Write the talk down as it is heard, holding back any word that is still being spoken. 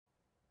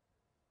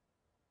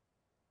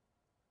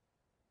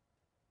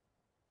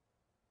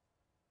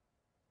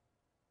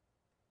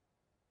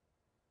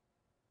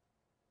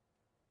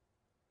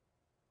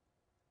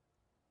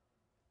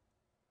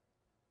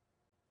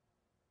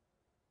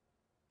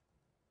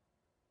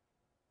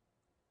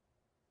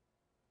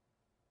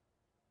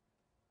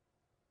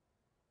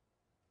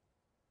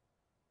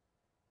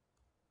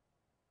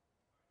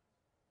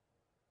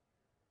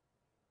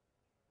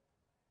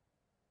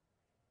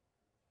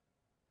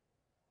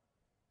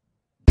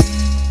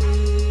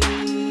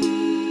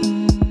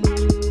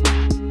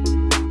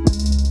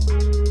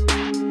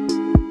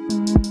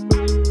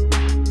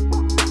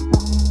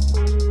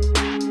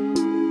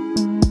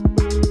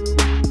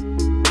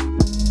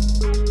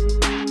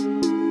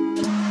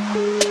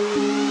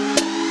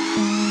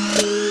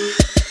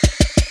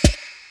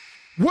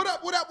What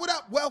up, what up, what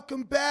up?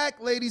 Welcome back,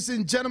 ladies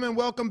and gentlemen.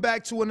 Welcome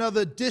back to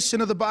another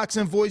edition of the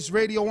Boxing Voice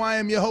Radio. I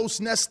am your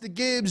host, Nestor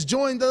Gibbs,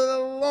 joined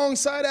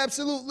alongside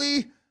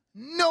absolutely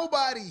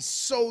nobody.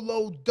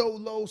 Solo,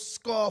 Dolo,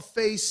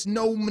 Scarface,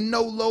 no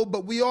Manolo,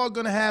 but we are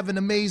going to have an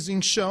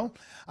amazing show.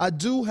 I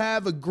do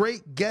have a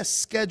great guest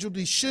scheduled.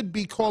 He should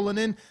be calling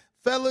in.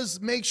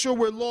 Fellas, make sure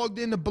we're logged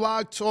into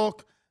Blog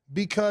Talk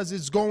because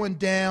it's going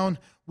down.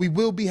 We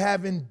will be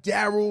having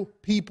Daryl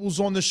Peoples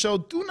on the show.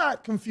 Do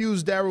not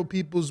confuse Daryl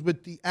Peoples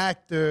with the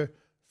actor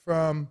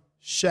from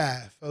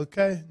Shaft,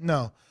 okay?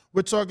 No.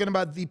 We're talking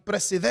about the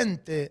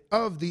presidente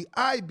of the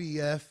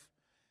IBF.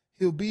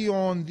 He'll be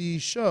on the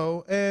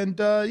show. And,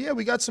 yeah,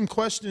 we got some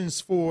questions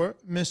for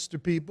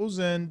Mr. Peoples,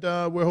 and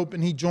we're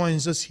hoping he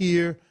joins us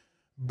here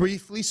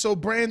briefly. So,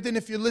 Brandon,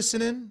 if you're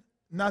listening,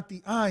 not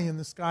the eye in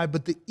the sky,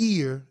 but the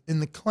ear in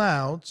the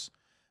clouds,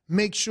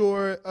 make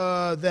sure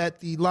that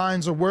the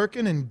lines are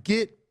working and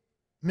get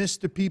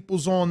Mr.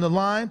 Peoples on the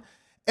line.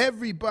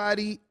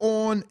 Everybody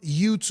on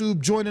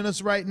YouTube joining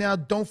us right now,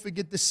 don't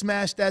forget to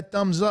smash that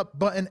thumbs up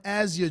button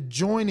as you're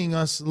joining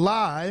us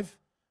live,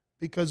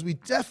 because we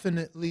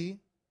definitely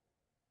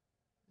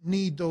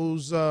need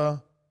those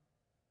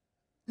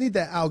need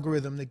that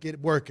algorithm to get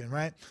working,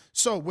 right?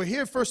 So we're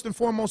here first and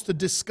foremost to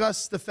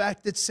discuss the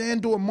fact that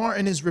Sandor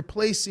Martin is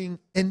replacing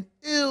an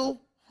ill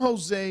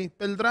Jose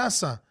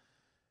Pedraza.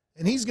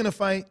 And he's going to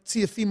fight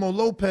Teofimo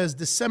Lopez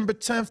December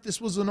 10th.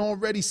 This was an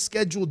already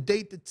scheduled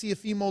date that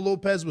Teofimo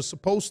Lopez was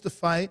supposed to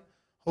fight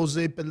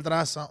Jose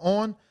Pedraza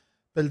on.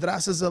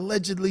 Pedraza's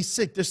allegedly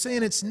sick. They're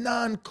saying it's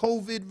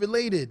non-COVID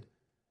related.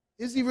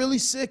 Is he really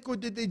sick, or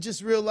did they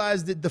just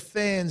realize that the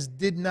fans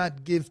did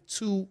not give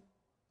two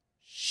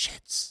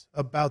shits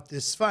about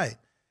this fight?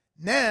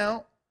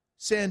 Now,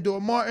 Sandor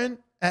Martin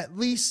at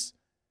least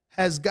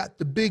has got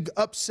the big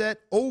upset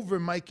over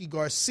Mikey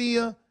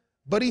Garcia,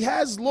 but he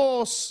has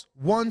lost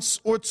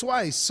once or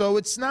twice, so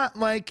it's not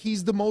like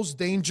he's the most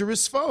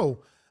dangerous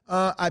foe.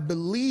 I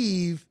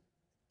believe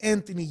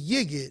Anthony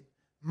Yiggett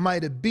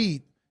might have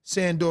beat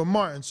Sandor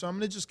Martin, so I'm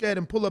going to just go ahead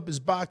and pull up his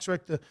box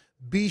rec to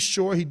be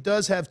sure. He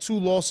does have two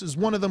losses,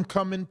 one of them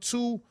coming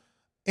to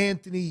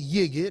Anthony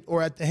Yiggett,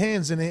 or at the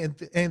hands of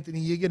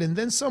Anthony Yiggett, and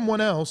then someone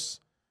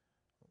else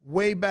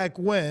way back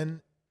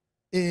when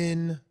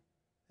in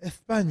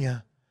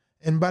España,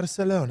 in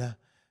Barcelona.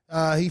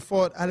 He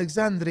fought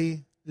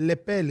Alexandre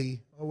Lepeli,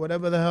 or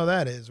whatever the hell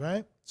that is,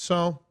 right?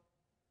 So,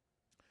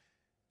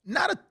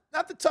 not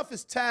the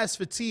toughest task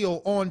for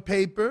Teo on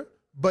paper,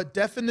 but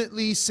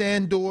definitely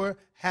Sandor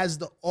has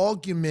the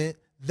argument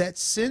that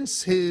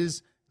since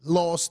his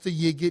loss to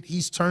Yiggett,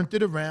 he's turned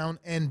it around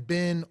and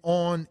been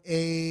on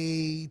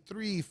a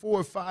 3,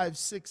 4, 5,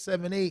 6,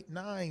 7, 8,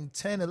 9,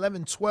 10,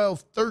 11, 12,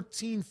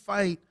 13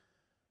 fight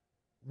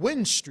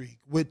win streak,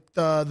 with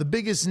the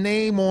biggest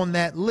name on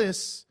that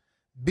list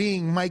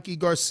being Mikey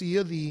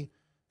Garcia, the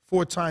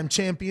four-time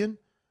champion,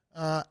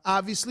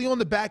 obviously on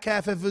the back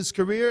half of his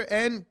career.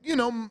 And, you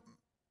know,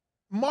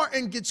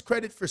 Martin gets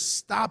credit for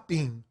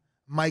stopping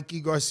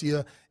Mikey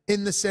Garcia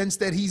in the sense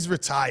that he's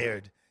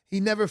retired. He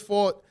never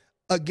fought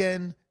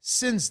again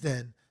since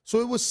then. So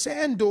it was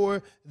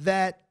Sandor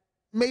that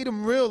made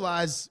him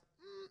realize,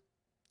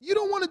 you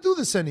don't want to do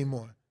this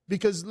anymore.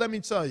 Because let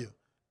me tell you,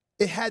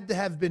 it had to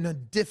have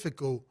been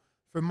difficult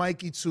for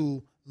Mikey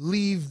to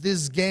leave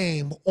this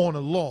game on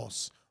a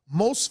loss.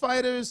 Most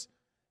fighters,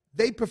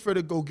 they prefer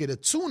to go get a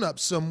tune-up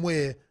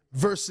somewhere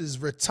versus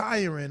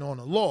retiring on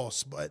a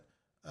loss. But,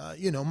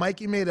 you know,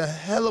 Mikey made a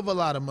hell of a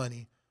lot of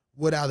money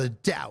without a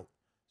doubt.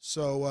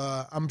 So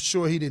I'm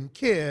sure he didn't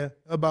care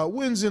about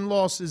wins and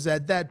losses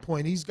at that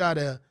point. He's got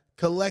a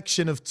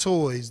collection of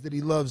toys that he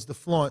loves to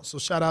flaunt. So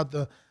shout out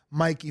to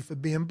Mikey for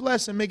being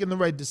blessed and making the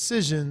right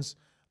decisions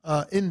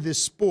in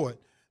this sport.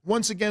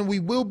 Once again,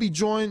 we will be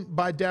joined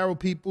by Daryl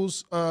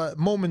Peoples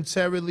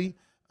momentarily,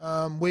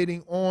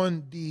 waiting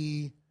on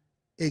the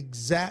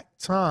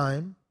exact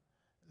time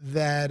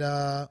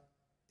that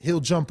he'll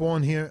jump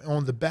on here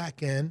on the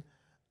back end.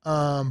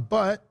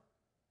 But,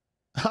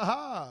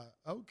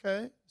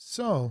 okay.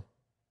 So,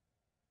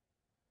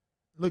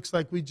 looks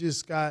like we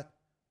just got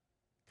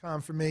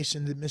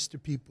confirmation that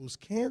Mr. Peoples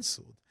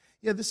canceled.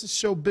 Yeah, this is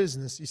show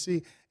business, you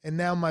see. And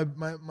now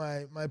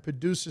my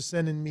producer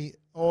sending me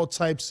all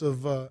types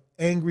of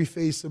angry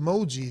face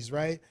emojis,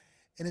 right?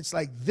 And it's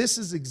like, this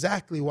is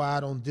exactly why I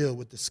don't deal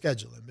with the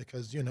scheduling,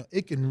 because, you know,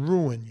 it can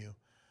ruin you.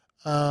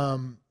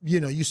 You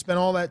know, you spend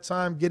all that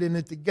time getting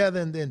it together,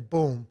 and then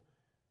boom,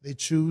 they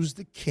choose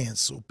to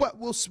cancel. But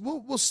we'll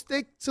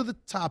stick to the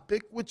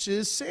topic, which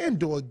is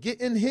Sandor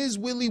getting his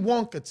Willy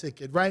Wonka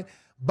ticket, right?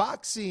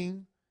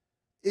 Boxing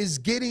is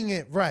getting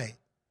it right.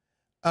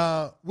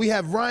 We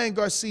have Ryan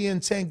Garcia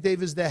and Tank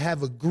Davis that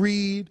have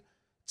agreed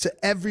to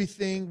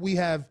everything. We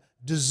have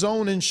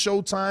DAZN and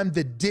Showtime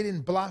that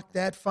didn't block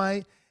that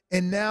fight.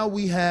 And now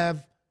we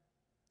have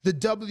the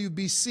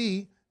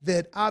WBC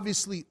that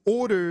obviously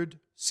ordered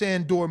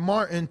Sandor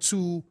Martin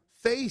to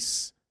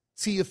face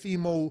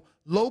Teofimo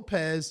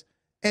Lopez,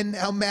 and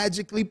now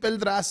magically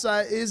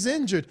Pedraza is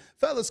injured.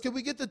 Fellas, can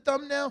we get the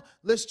thumbnail?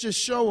 Let's just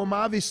show him.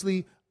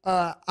 Obviously,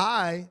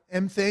 I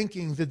am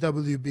thanking the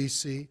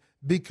WBC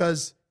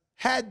because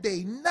had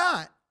they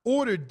not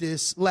ordered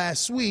this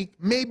last week,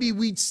 maybe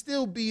we'd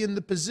still be in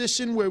the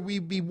position where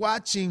we'd be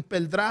watching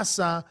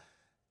Pedraza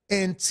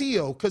and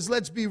Tio. Because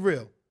let's be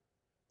real.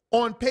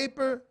 On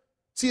paper,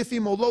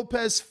 Teofimo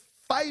Lopez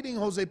fighting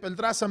Jose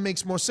Pedraza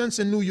makes more sense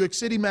in New York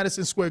City,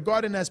 Madison Square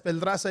Garden, as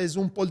Pedraza es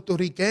un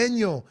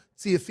puertorriqueño.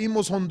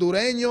 Teofimo's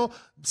hondureño,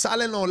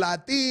 salen los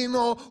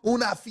latino,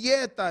 una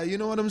fiesta. You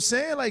know what I'm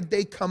saying? Like,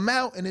 they come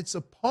out and it's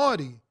a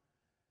party.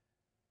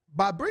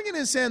 By bringing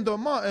in Sandor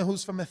Martin,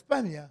 who's from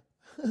España,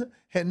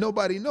 and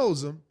nobody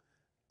knows him,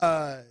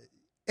 and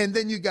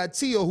then you got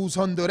Tio, who's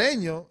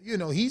hondureño, you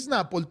know, he's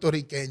not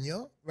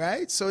puertorriqueño,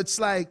 right? So it's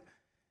like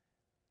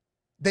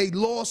they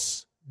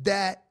lost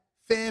that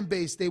fan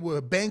base they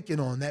were banking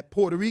on, that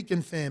Puerto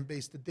Rican fan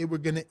base that they were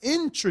going to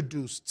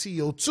introduce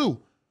Tio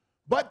to.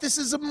 But this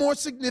is a more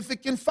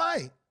significant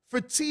fight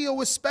for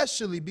Tio,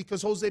 especially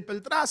because Jose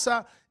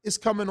Pedraza is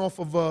coming off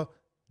of a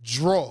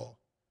draw.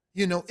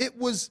 You know, it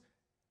was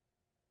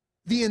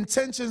the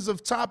intentions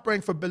of Top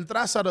Rank for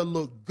Pedraza to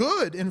look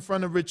good in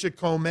front of Richard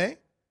Commey,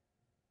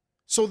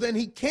 so then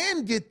he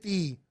can get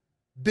the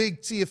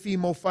big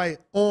Teofimo fight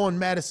on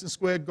Madison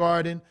Square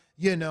Garden,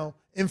 you know,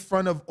 in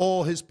front of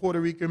all his Puerto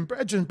Rican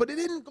brethren. But it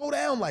didn't go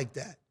down like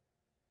that.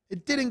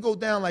 It didn't go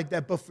down like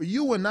that. But for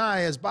you and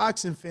I as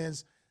boxing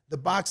fans, the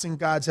boxing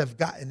gods have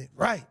gotten it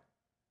right.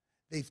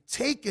 They've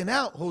taken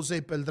out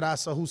Jose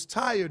Pedraza, who's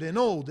tired and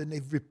old, and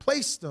they've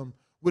replaced him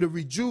with a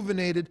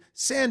rejuvenated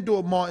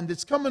Sandor Martin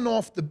that's coming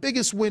off the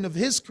biggest win of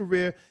his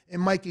career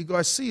in Mikey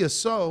Garcia.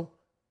 So,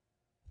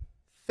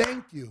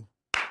 thank you.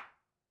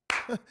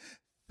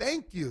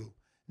 Thank you.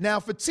 Now,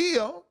 for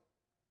Tio,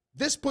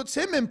 this puts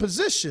him in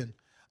position.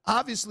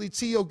 Obviously,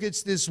 Tio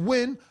gets this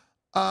win,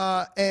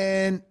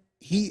 and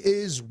he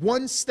is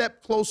one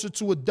step closer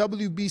to a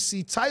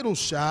WBC title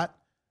shot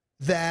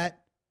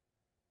that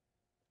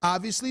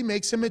obviously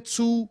makes him a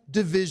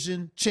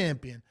two-division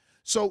champion.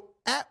 So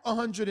at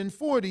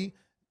 140,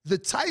 the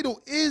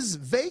title is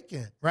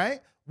vacant,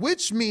 right?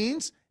 Which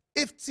means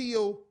if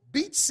Tio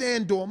beats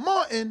Sandor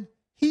Martin,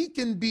 he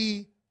can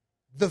be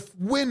the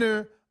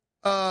winner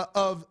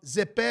of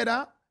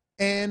Zepeda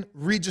and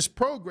Regis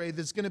Prograis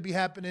that's going to be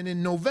happening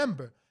in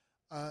November.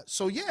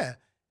 So, yeah,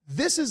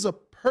 this is a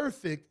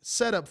perfect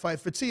setup fight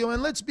for Tio.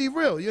 And let's be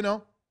real, you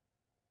know,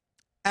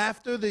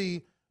 after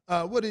the,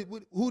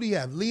 who do you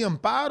have,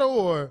 Liam Pardo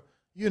or,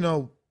 you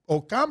know,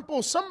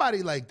 Ocampo?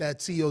 Somebody like that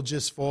Tio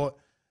just fought.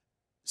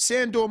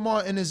 Sandor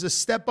Martin is a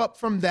step up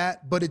from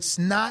that, but it's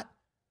not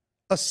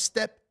a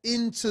step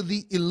into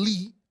the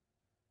elite.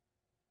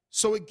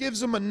 So it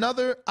gives him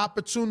another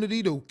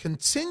opportunity to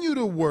continue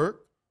to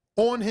work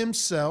on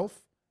himself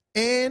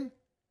and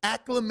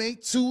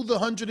acclimate to the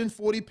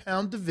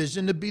 140-pound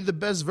division to be the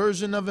best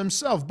version of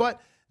himself.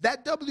 But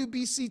that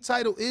WBC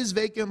title is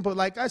vacant, but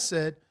like I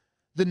said,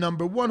 the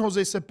number one,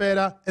 Jose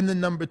Zepeda, and the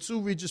number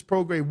two, Regis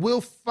Prograis, will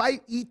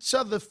fight each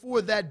other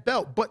for that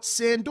belt. But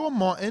Sandor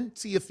Martin,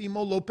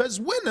 Teofimo Lopez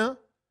winner,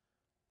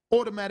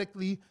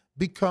 automatically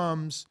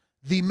becomes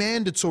the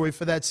mandatory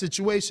for that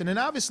situation. And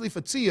obviously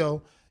for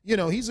Tio, you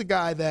know, he's a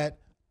guy that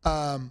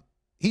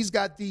he's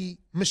got the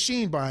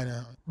machine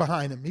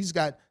behind him. He's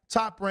got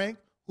Top Rank,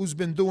 who's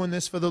been doing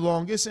this for the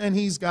longest, and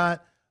he's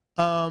got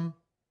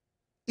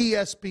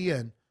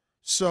ESPN.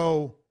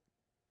 So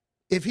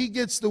if he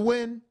gets the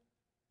win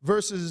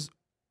versus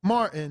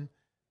Martin,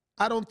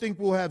 I don't think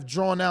we'll have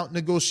drawn-out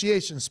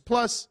negotiations.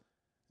 Plus,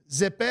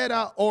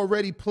 Zepeda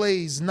already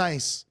plays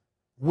nice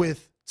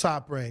with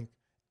Top Rank.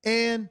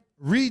 And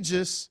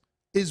Regis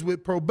is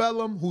with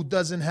Probellum, who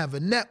doesn't have a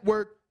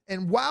network.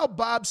 And while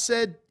Bob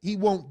said he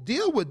won't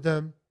deal with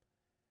them,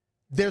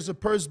 there's a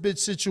purse bid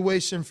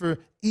situation for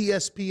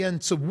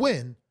ESPN to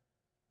win.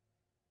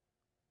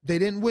 They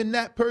didn't win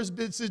that purse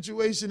bid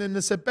situation in the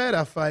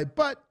Zepeda fight,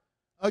 but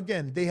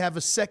again, they have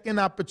a second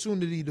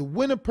opportunity to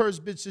win a purse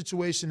bid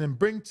situation and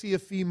bring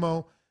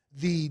Teofimo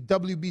the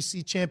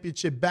WBC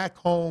championship back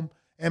home.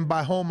 And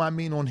by home, I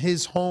mean on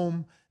his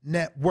home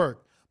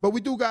network. But we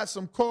do got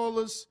some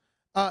callers.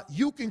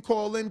 You can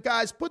call in.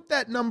 Guys, put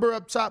that number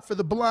up top for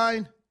the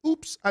blind.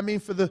 Oops, I mean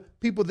for the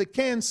people that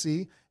can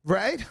see,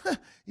 right?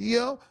 You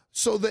know,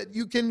 so that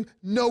you can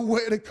know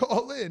where to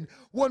call in.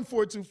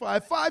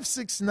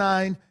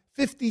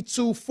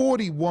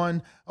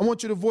 1-425-569-5241. I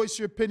want you to voice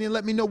your opinion.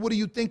 Let me know, what do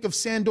you think of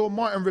Sandor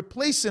Martin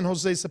replacing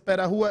Jose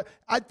Zepeda, who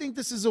I think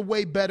this is a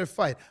way better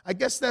fight. I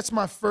guess that's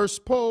my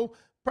first poll,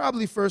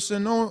 probably first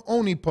and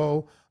only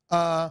poll.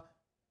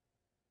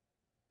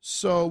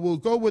 So we'll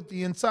go with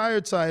the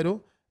entire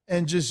title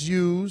and just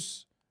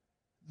use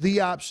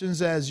the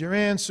options as your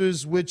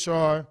answers, which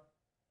are,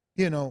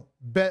 you know,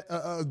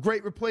 a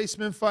great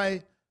replacement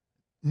fight.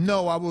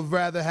 No, I would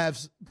rather have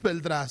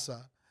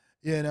Pedraza,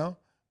 you know.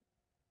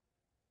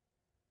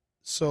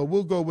 So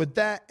we'll go with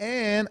that,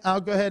 and I'll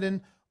go ahead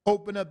and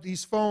open up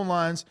these phone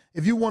lines.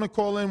 If you want to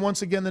call in,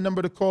 once again, the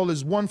number to call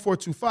is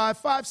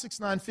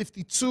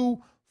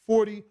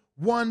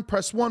 1-425-569-5241.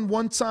 Press 1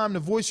 one time to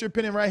voice your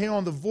opinion right here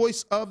on the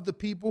Voice of the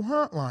People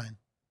hotline.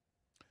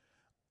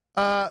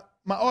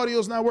 My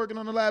audio's not working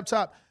on the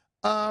laptop.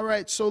 All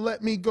right, so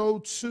let me go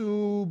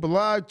to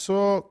Blog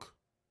Talk.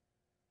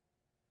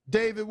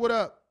 David, what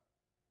up?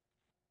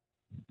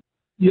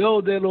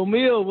 Yo, De Lo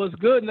Mio, what's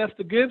good?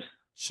 Nestor Gibbs.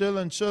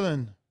 Chilling.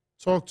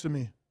 Talk to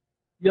me.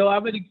 Yo, I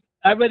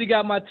already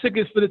got my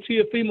tickets for the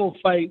Teofimo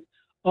fight.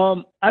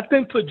 I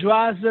think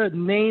Pedraza,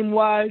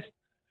 name-wise,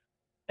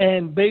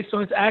 and based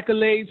on his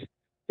accolades,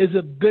 is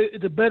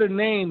a better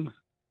name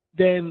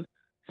than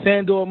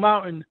Sandor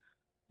Martin.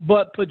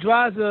 But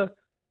Pedraza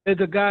is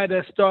a guy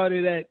that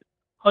started at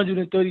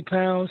 130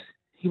 pounds.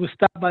 He was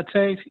stopped by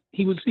Tank.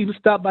 He was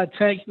stopped by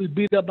Tank. He was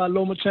beat up by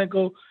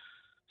Lomachenko.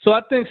 So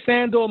I think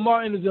Sandor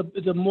Martin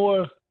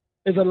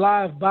is a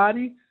live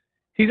body.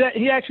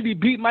 He actually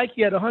beat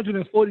Mikey at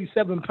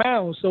 147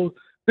 pounds. So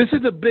this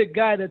is a big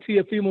guy that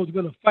Teofimo is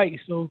going to fight.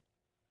 So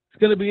it's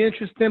going to be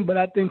interesting, but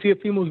I think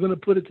Teofimo is going to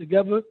put it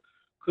together.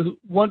 Because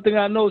one thing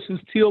I know, since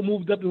Teo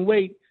moved up in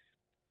weight,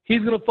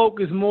 he's going to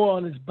focus more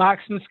on his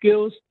boxing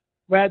skills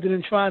rather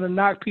than trying to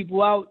knock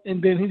people out.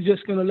 And then he's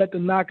just going to let the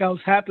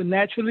knockouts happen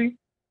naturally,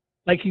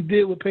 like he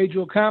did with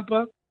Pedro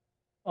Campa.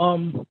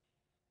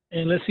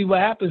 And let's see what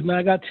happens, man.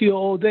 I got Teo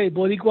all day.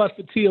 Boricuas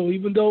for Teo.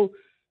 Even though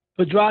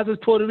Pedraza's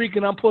Puerto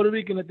Rican, I'm Puerto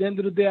Rican. At the end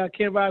of the day, I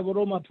can't ride with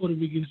all my Puerto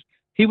Ricans.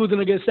 He was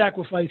going to get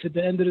sacrificed at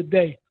the end of the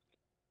day.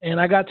 And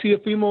I got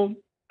Teofimo.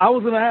 I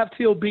was going to have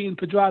Teo beating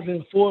Pedraza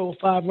in 4 or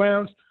 5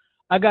 rounds.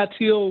 I got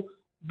Teo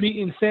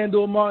beating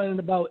Sandor Martin in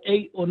about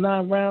 8 or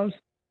 9 rounds.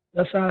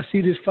 That's how I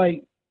see this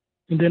fight.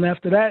 And then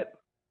after that,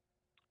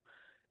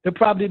 it'll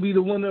probably be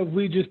the winner of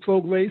Regis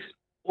Prograis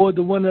or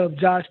the winner of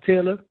Josh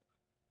Taylor.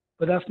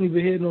 But that's neither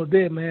here nor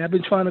there, man. I've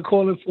been trying to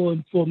call him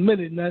for a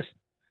minute,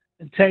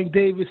 and Tank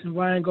Davis and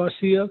Ryan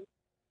Garcia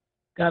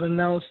got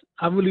announced.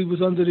 I really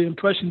was under the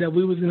impression that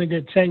we was going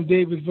to get Tank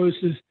Davis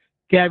versus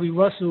Gary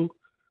Russell,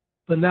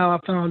 but now I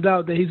found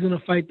out that he's going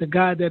to fight the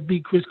guy that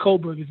beat Chris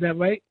Colberg. Is that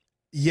right?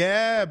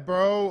 Yeah,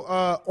 bro.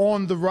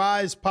 On the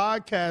Rise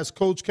podcast,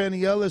 Coach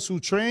Kenny Ellis, who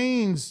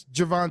trains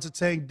Gervonta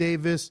Tank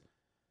Davis,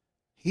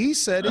 he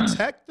said it's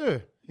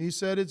Hector. He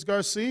said it's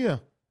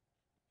Garcia.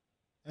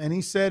 And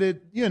he said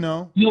it,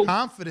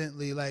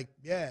 confidently, like,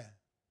 yeah,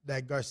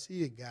 that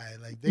Garcia guy,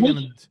 like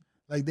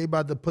they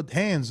about to put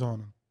hands on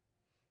him.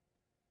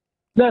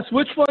 That's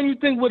which one you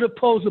think would have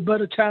posed a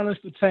better challenge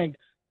for Tank?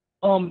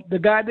 The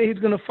guy that he's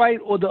gonna fight,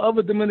 or the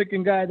other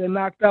Dominican guy that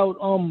knocked out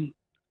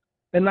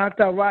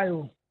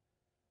Rayo?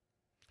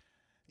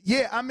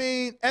 Yeah, I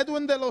mean,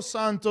 Edwin De Los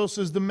Santos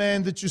is the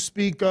man that you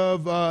speak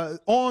of.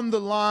 On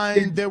the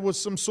line, there was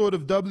some sort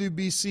of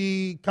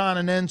WBC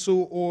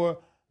Continental or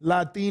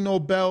Latino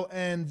belt,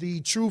 and the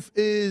truth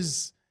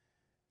is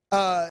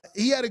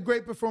he had a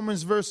great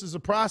performance versus a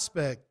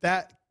prospect.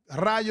 That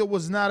Rayo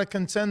was not a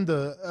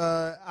contender.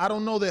 I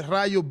don't know that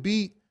Rayo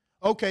beat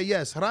 – okay,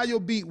 yes, Rayo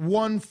beat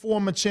one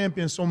former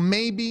champion, so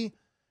maybe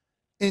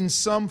in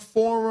some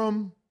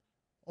forum,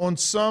 on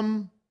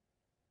some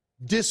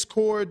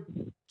Discord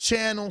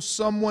channel,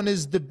 someone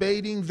is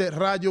debating that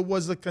Rayo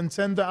was a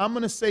contender. I'm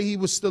going to say he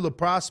was still a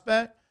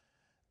prospect,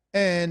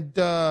 and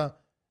that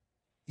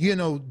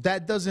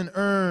doesn't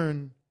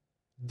earn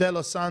De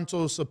Los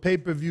Santos a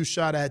pay-per-view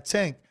shot at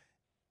Tank.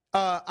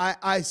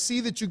 I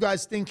see that you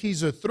guys think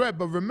he's a threat,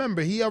 but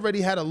remember, he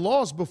already had a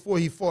loss before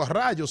he fought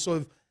Rayo.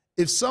 So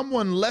if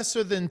someone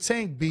lesser than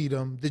Tank beat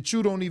him that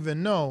you don't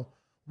even know,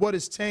 what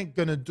is Tank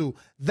going to do?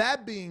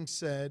 That being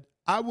said,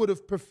 I would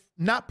have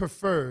not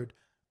preferred.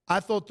 I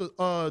thought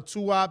the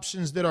two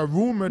options that are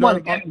rumored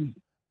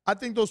I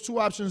think those two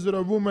options that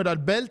are rumored,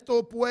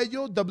 Alberto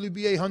Puello,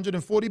 WBA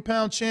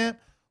 140-pound champ,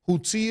 who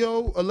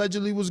Teo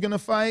allegedly was going to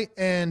fight,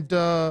 and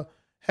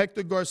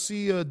Hector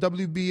Garcia,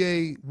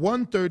 WBA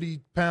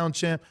 130-pound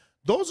champ.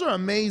 Those are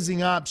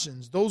amazing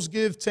options. Those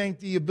give Tank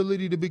the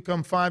ability to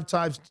become five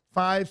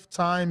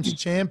times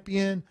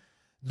champion.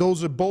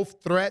 Those are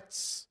both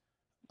threats,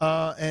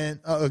 and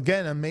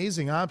again,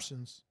 amazing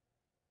options.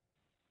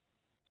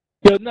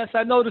 Yo, Ness,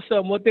 I noticed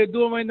what they're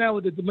doing right now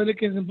with the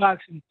Dominicans in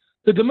boxing.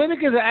 The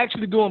Dominicans are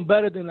actually doing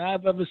better than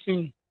I've ever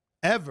seen.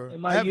 Ever,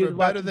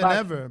 better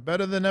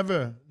than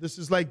ever. This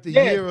is like the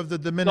year of the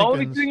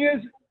Dominicans.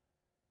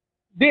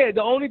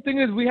 The only thing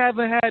is we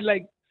haven't had,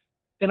 like,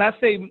 and I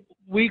say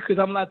we because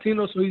I'm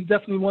Latino, so he's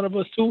definitely one of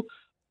us too.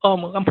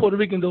 I'm Puerto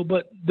Rican though,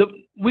 but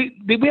we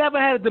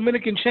haven't had a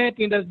Dominican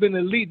champion that's been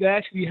elite that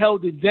actually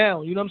held it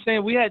down. You know what I'm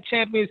saying? We had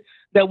champions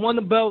that won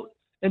the belt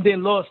and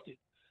then lost it.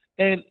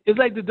 And it's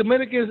like the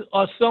Dominicans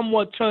are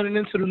somewhat turning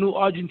into the new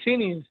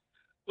Argentinians,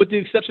 with the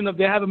exception of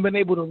they haven't been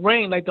able to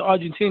reign like the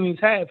Argentinians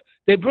have.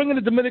 They're bringing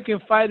the Dominican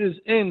fighters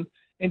in,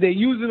 and they're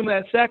using them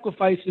as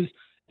sacrifices.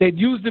 They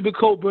used it with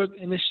Colberg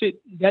and the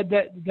shit.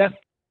 That's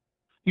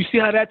you see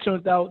how that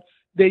turned out.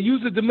 They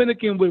used the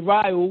Dominican with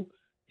Raul.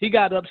 He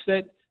got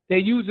upset. They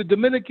used the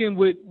Dominican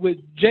with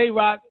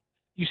J-Rock.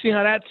 You see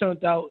how that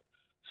turned out.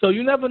 So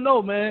you never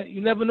know, man.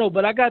 You never know.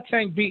 But I got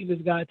Tank beating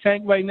this guy.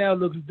 Tank right now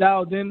looks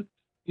dialed in.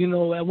 You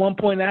know, at one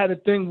point I had a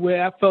thing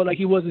where I felt like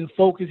he wasn't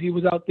focused. He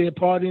was out there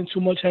partying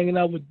too much, hanging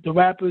out with the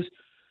rappers.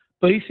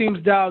 But he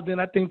seems dialed in.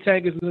 I think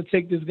Tank is going to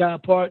take this guy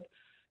apart.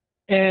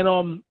 And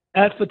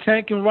As for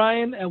Tank and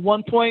Ryan, at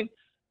one point,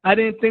 I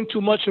didn't think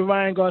too much of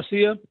Ryan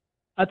Garcia.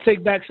 I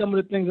take back some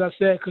of the things I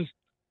said because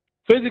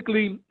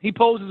physically he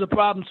poses a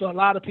problem to a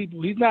lot of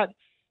people. He's not.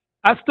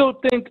 I still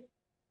think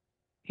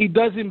he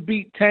doesn't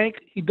beat Tank.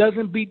 He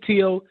doesn't beat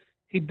Tio.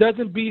 He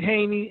doesn't beat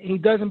Haney. He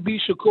doesn't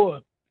beat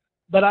Shakur.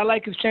 But I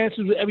like his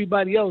chances with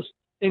everybody else,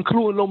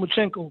 including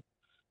Lomachenko.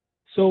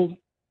 So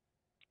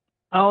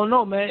I don't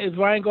know, man. Is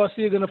Ryan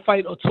Garcia going to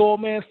fight a tall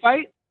man's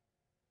fight,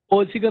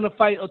 or is he going to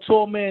fight a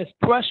tall man's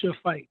pressure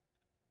fight?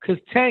 Because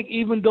Tank,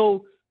 even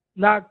though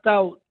knocked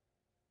out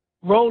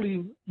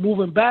Rolly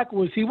moving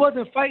backwards, he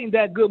wasn't fighting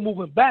that good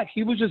moving back.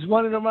 He was just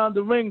running around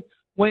the ring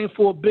waiting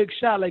for a big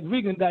shot like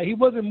Regan died. He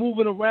wasn't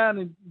moving around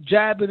and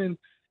jabbing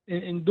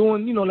and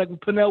doing, like what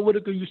Pernell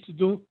Whitaker used to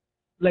do,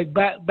 like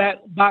back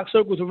box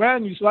circles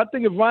around you. So I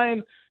think if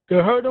Ryan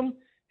could hurt him,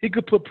 he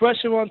could put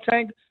pressure on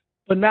Tank,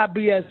 but not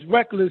be as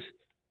reckless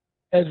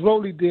as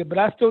Rolly did. But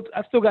I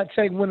still got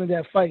Tank winning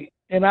that fight.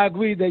 And I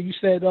agree that you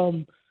said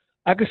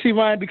I could see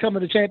Ryan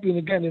becoming the champion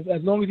again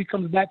as long as he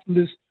comes back from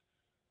this,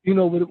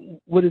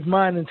 with his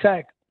mind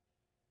intact.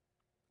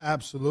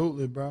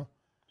 Absolutely, bro.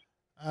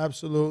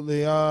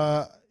 Absolutely.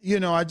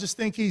 I just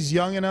think he's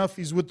young enough.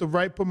 He's with the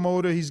right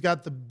promoter. He's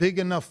got the big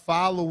enough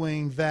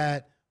following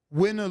that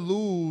win or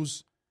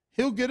lose,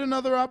 he'll get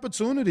another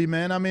opportunity,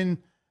 man. I mean,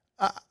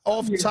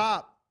 off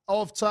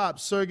top,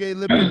 Sergey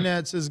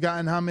Lipinets has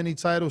gotten how many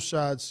title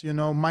shots?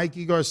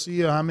 Mikey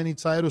Garcia, how many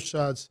title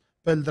shots?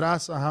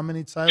 Pedraza, how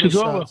many title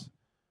shots?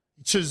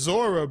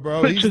 Chisora,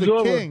 bro. He's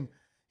the king.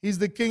 He's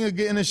the king of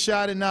getting a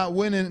shot and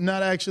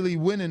not actually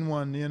winning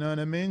one. You know what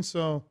I mean?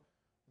 So,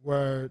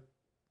 word.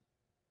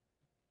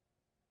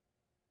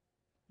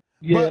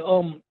 Yeah.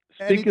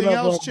 Anything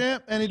else,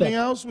 champ? Anything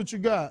else? What you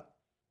got?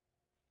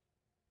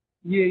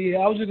 Yeah.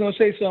 I was just gonna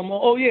say something.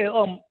 Oh yeah.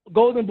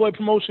 Golden Boy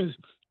Promotions.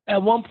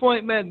 At one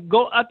point, man,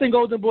 I think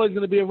Golden Boy is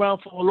gonna be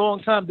around for a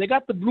long time. They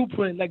got the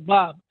blueprint, like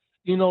Bob.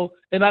 And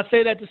I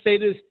say that to say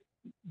this.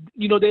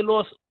 They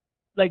lost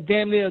like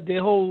damn near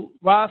their whole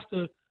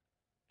roster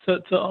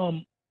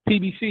to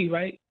PBC,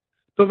 right?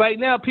 But right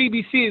now,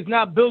 PBC is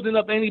not building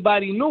up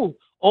anybody new.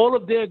 All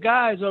of their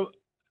guys are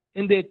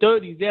in their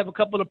 30s. They have a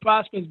couple of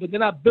prospects, but they're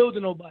not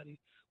building nobody.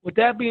 With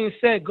that being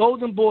said,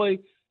 Golden Boy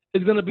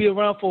is going to be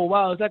around for a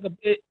while. It's like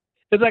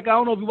I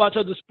don't know if you watch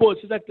other sports.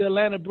 It's like the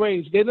Atlanta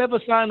Braves. They never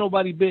sign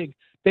nobody big.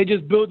 They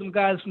just build them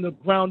guys from the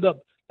ground up,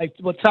 like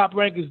what Top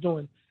Rank is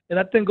doing. And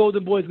I think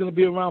Golden Boy is going to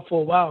be around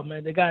for a while,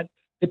 man. They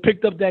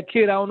picked up that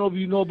kid. I don't know if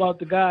you know about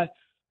the guy,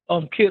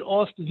 Kid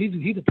Austin.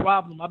 He's a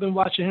problem. I've been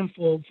watching him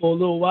for a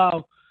little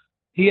while.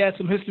 He had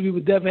some history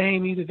with Devin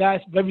Haney. The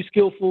guy's very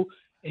skillful,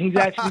 and he's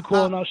actually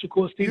calling out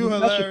Shakur Stevens. You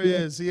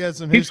hilarious. He had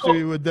some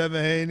history with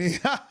Devin Haney.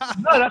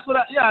 No, that's what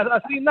I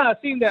seen that.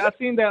 I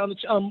seen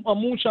that on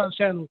Moonshine's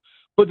channel.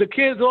 But the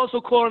kid's also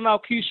calling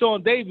out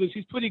Keyshawn Davis.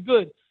 He's pretty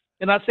good.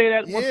 And I say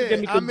that once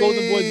again because Golden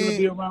Boy's going to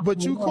be around.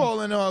 But you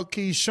calling out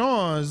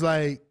Keyshawn's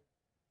like,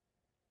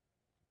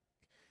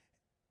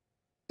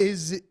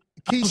 is it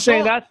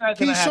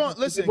Keyshawn?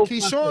 Listen,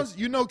 Keyshawn's.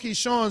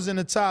 Keyshawn's in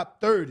the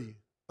top 30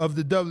 of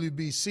the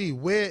WBC.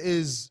 Where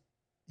is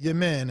your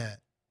man at?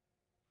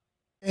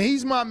 And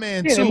he's my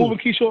man too. They're moving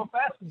Keyshawn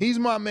fast. He's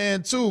my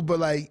man too. But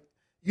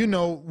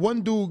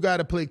one dude got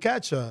to play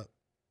catch up.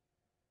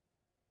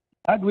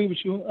 I agree with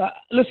you.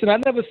 Listen, I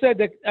never said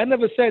that. I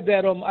never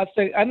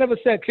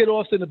said Kid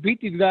Austin to beat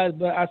these guys,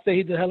 but I say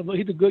he's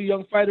a good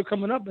young fighter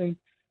coming up, and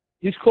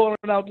he's calling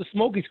out the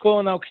smoke. He's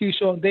calling out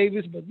Keyshawn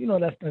Davis, but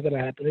that's not gonna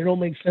happen. It don't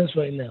make sense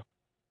right now.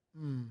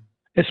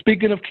 And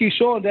speaking of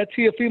Keyshawn, that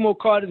Teofimo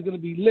card is gonna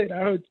be lit. I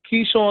heard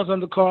Keyshawn's on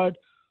the card.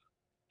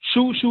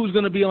 Shoe's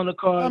gonna be on the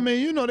card. I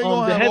mean, they're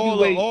gonna have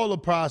all the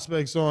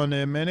prospects on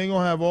there, man. They're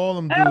gonna have all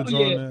them dudes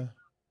on there.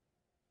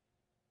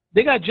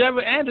 They got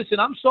Jared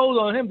Anderson. I'm sold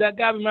on him. That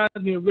guy reminds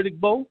me of Riddick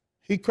Bowe.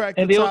 He cracked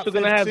the top 15. And they're also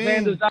going to have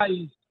Vander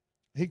Zayas.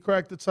 He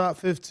cracked the top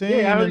 15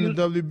 in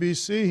the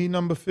WBC. He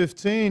number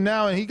 15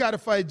 now, and he got to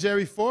fight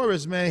Jerry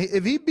Forrest, man.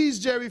 If he beats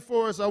Jerry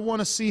Forrest, I want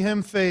to see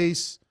him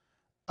face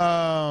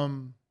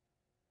Daniel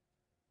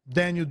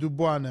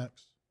Dubois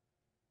next.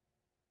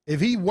 If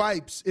he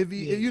washes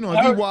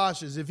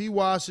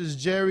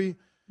Jerry,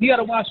 you got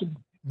to watch him.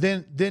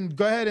 Then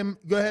go ahead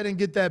and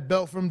get that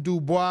belt from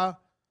Dubois.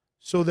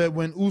 So that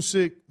when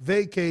Usyk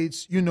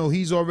vacates,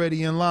 he's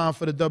already in line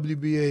for the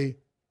WBA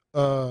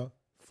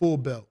full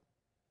belt.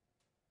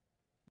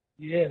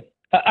 Yeah.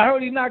 I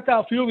heard he knocked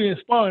out Fury in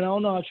sparring. I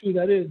don't know how true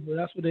that is, but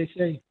that's what they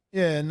say.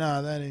 Yeah,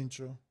 nah, that ain't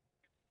true.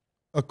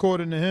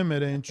 According to him,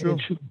 it ain't true.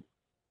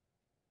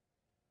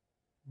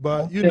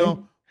 But, okay.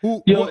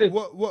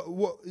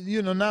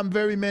 Not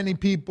very many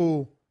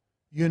people,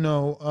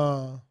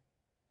 tell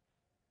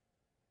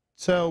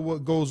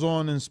what goes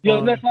on in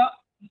sparring.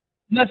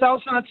 I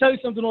was trying to tell you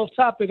something off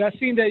topic. I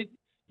seen that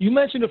you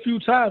mentioned a few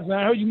times, man.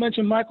 I heard you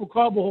mention Michael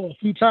Carbajal a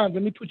few times.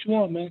 Let me put you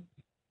on, man.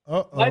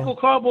 Michael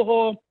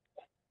Carbajal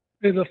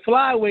is a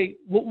flyweight,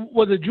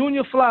 was a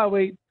junior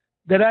flyweight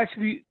that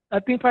actually,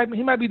 I think probably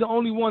he might be the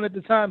only one at the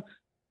time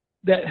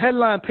that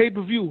headline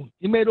pay-per-view.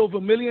 He made over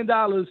 $1 million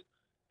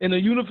in a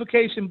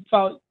unification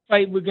fight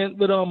fight with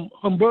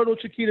Humberto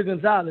Chiquita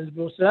Gonzalez,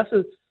 bro. So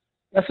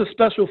that's a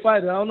special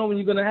fighter. I don't know when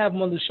you're gonna have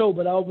him on the show,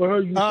 but I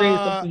overheard you saying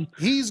something.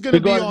 He's gonna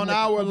be on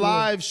our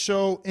live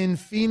show in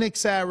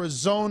Phoenix,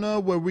 Arizona,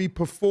 where we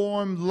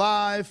perform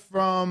live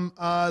from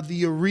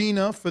the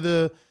arena for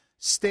the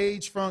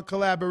stage front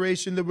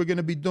collaboration that we're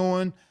gonna be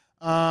doing.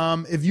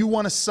 If you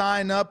want to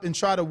sign up and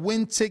try to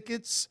win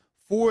tickets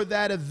for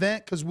that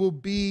event, because we'll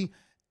be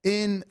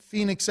in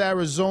Phoenix,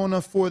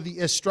 Arizona for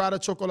the Estrada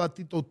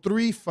Chocolatito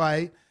 3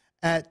 fight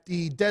at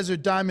the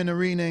Desert Diamond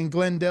Arena in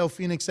Glendale,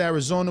 Phoenix,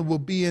 Arizona. We'll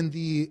be in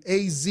the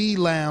AZ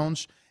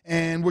Lounge,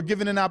 and we're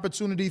giving an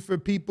opportunity for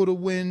people to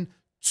win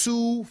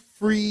 2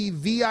 free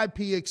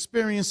VIP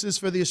experiences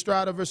for the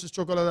Estrada versus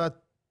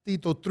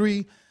Chocolatito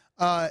 3.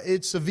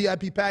 It's a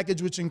VIP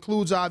package, which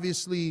includes,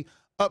 obviously,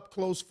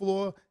 up-close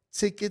floor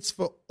tickets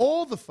for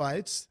all the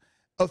fights,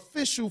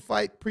 official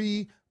fight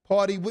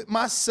pre-party with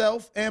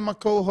myself and my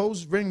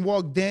co-host,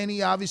 Ringwalk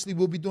Danny. Obviously,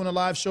 we'll be doing a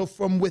live show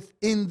from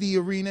within the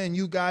arena, and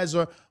you guys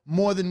are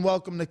more than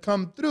welcome to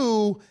come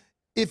through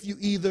if you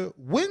either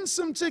win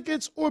some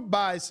tickets or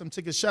buy some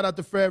tickets. Shout out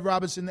to Fred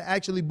Robinson that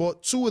actually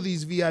bought 2 of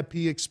these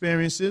VIP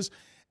experiences.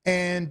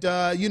 And,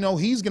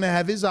 he's going to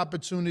have his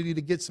opportunity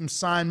to get some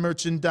signed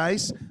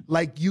merchandise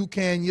like you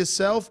can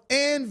yourself,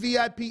 and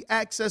VIP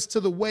access to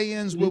the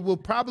weigh-ins, where we'll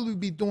probably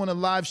be doing a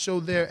live show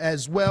there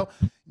as well.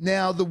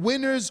 Now, the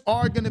winners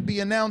are going to be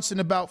announced in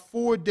about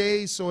 4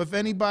 days, so if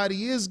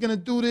anybody is going to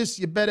do this,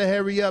 you better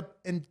hurry up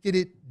and get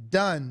it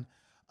done.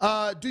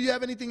 Do you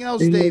have anything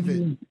else,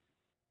 David?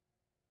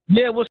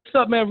 Yeah, what's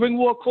up, man?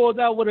 Ringwalk called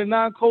out with a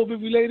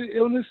non-COVID-related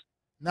illness?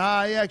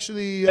 Nah, he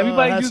actually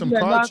had some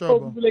car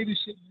trouble.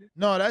 Shit.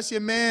 No, that's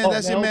your man.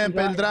 That's your man,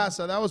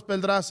 Peldraza. That was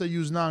Peldraza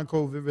used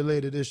non-COVID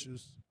related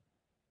issues.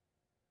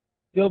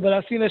 Yo, but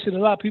I've seen that shit a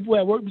lot. People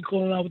at work be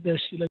calling out with that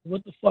shit. Like,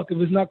 what the fuck? If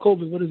it's not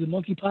COVID, what is it?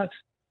 Monkeypox?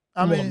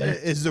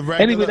 It's the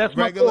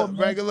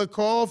regular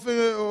cough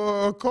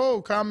or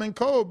cold, common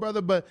cold,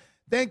 brother. But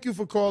thank you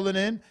for calling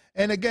in.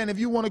 And again, if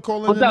you want to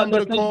call in, the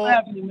number to call.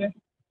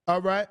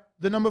 All right,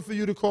 the number for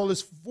you to call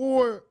is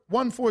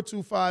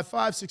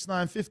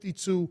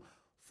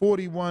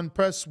 1425-569-5241.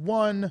 Press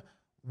 1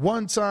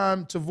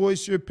 time to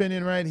voice your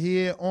opinion right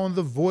here on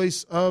the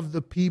Voice of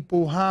the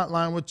People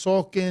hotline. We're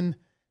talking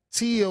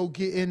Tio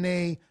getting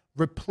a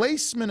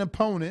replacement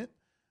opponent.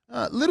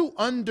 Little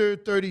under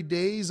 30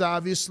 days,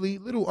 obviously.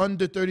 Little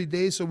under 30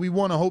 days, so we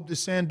want to hope that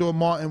Sandor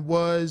Martin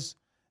was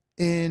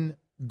in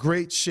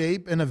great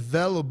shape and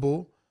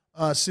available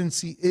since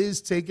he is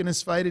taking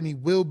his fight, and he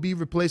will be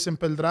replacing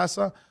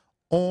Peldraza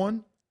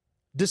on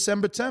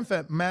December 10th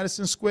at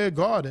Madison Square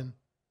Garden.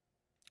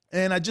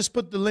 And I just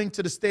put the link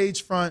to the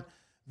stage front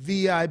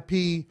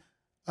VIP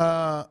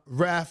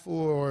raffle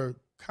or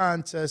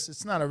contest.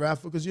 It's not a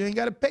raffle because you ain't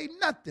got to pay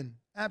nothing.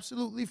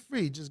 Absolutely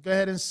free. Just go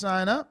ahead and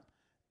sign up,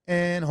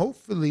 and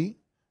hopefully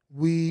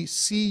we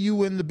see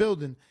you in the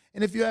building.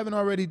 And if you haven't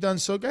already done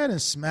so, go ahead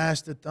and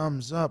smash the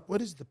thumbs up.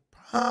 What is the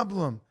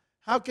problem?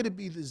 How could it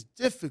be this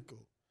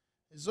difficult?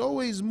 There's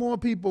always more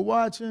people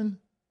watching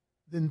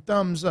than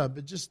thumbs up.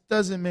 It just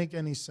doesn't make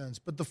any sense.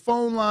 But the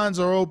phone lines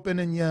are open,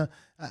 and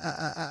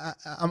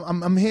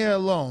I'm here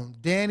alone.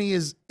 Danny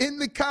is in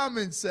the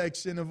comment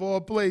section of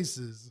all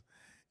places,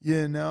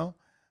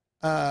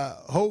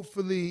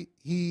 Hopefully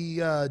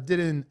he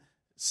didn't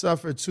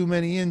suffer too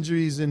many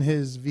injuries in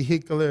his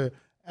vehicular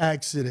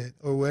accident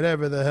or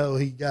whatever the hell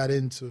he got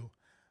into.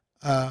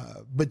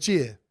 But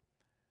yeah,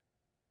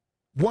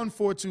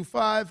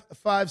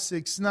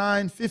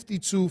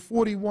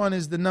 1425-569-5241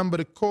 is the number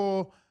to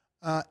call.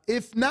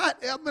 If not,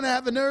 I'm going to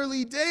have an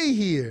early day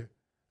here.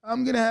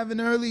 I'm going to have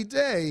an early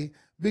day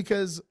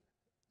because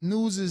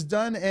news is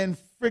done and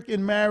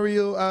freaking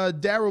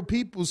Daryl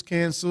Peoples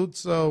canceled.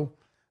 So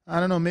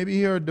I don't know. Maybe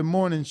he heard the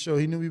morning show.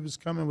 He knew he was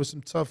coming with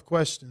some tough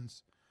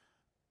questions.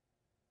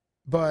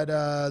 But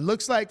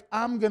looks like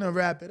I'm going to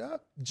wrap it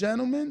up.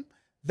 Gentlemen,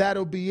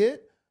 that'll be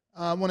it.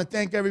 I want to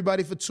thank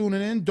everybody for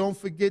tuning in. Don't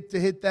forget to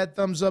hit that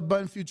thumbs up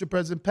button, future,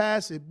 present,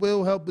 past. It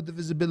will help with the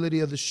visibility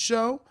of the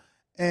show,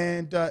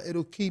 and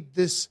it'll keep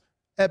this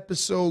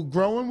episode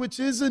growing, which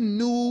is a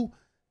new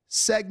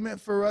segment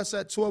for us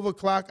at 12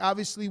 o'clock.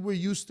 Obviously, we're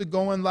used to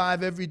going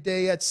live every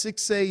day at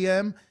 6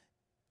 a.m.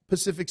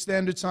 Pacific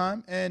Standard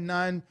Time and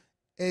 9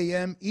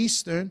 a.m.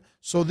 Eastern.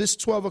 So this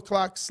 12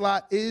 o'clock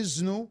slot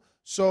is new.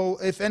 So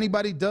if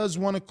anybody does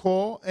want to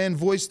call and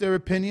voice their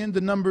opinion,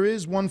 the number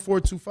is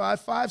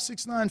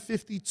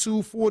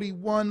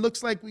 1425-569-5241.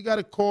 Looks like we got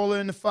a caller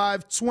in the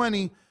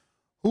 520.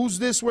 Who's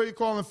this? Where you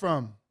calling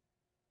from?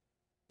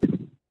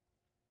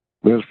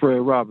 It's Fred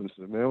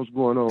Robinson, man. What's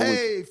going on?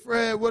 Hey,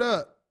 Fred, what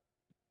up?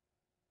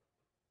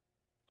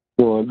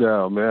 Going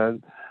down,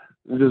 man.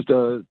 Just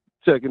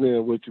checking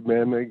in with you,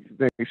 man. Make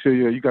sure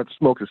you got the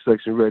smoking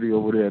section ready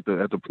over there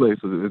at the place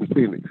in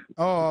Phoenix.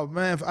 Oh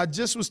man, I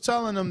just was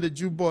telling them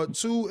that you bought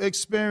 2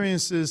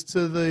 experiences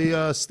to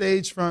the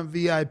stage front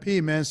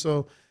VIP, man.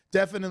 So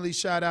definitely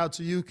shout out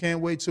to you. Can't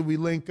wait till we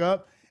link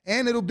up,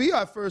 and it'll be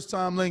our first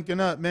time linking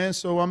up, man.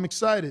 So I'm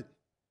excited.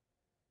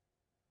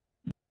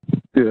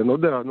 Yeah, no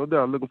doubt.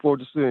 Looking forward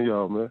to seeing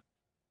y'all, man.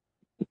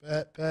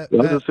 Bet.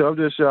 I'm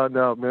just shouting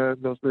out, man.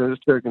 Just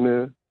checking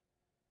in.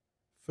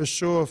 For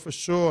sure.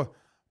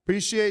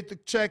 Appreciate the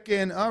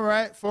check-in. All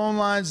right, phone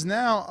lines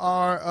now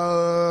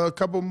are a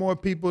couple more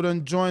people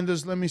done joined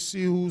us. Let me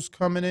see who's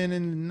coming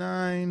in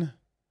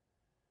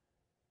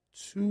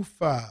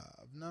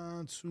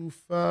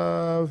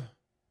 925.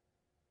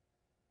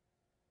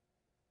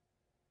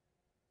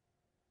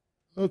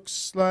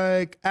 Looks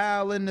like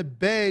Al in the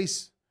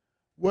base.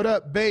 What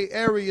up, Bay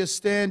Area?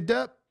 Stand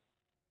up.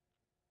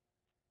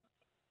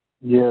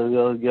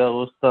 Yo,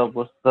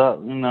 what's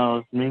up? You know,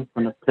 it's me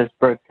from the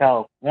Pittsburgh,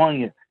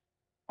 California.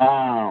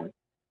 Yeah,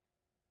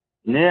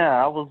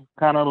 I was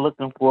kind of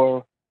looking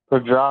for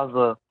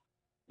Pedraza,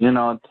 you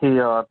know,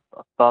 Tio.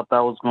 I thought that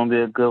was going to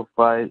be a good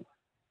fight.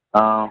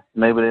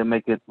 Maybe they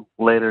make it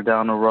later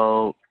down the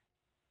road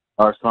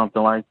or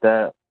something like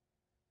that.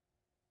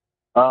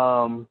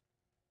 You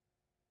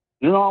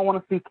know, I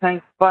want to see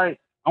Tank fight.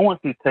 I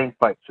want to see Tank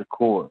fight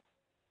Shakur.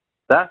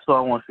 That's what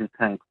I want to see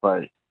Tank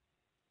fight.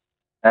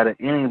 Out of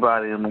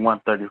anybody in the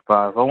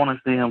 135, I want to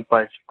see him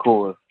fight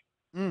Shakur.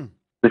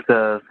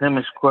 Because him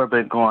and Shakur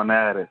been going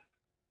at it.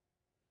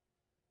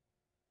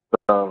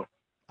 So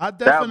I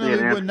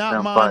definitely would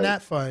not mind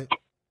that fight.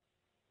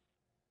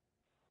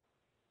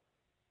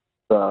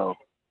 So,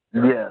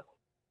 yeah.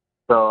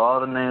 So all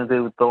the names they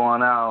were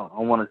throwing out,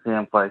 I want to see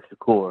him fight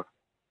Shakur.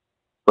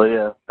 But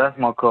yeah, that's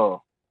my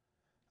call.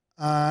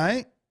 All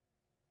right.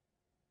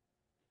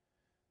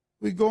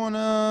 We going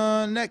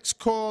to next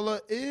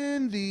caller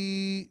in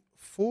the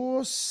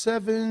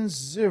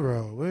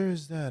 470. Where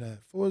is that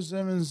at?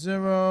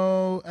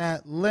 470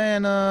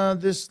 Atlanta.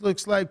 This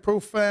looks like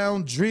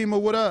Profound Dreamer.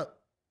 What up?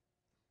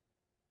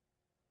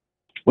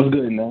 What's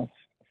good, Ness?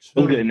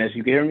 What's good, Ness?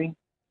 You can hear me?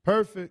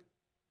 Perfect.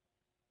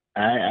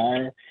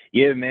 Yeah,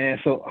 man.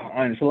 So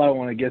there's a lot I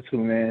want to get to,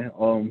 man.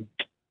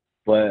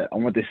 But I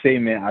want to say,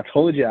 man, I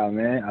told y'all,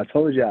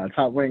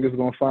 Top Rank is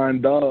gonna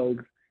find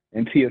dogs,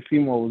 and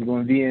Teofimo was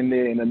gonna be in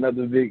there in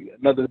another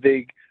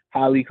big,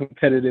 highly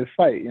competitive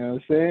fight. You know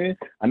what I'm saying?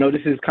 I know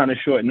this is kind of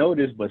short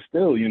notice, but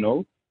still, you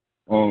know,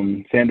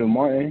 Sandor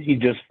Martin, he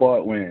just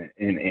fought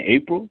in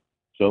April,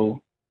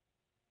 so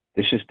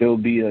this should still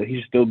be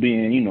he should still be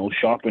in, you know,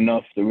 sharp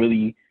enough to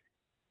really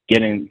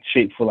get in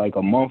shape for like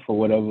a month or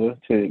whatever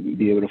to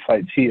be able to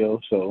fight Tio.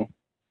 So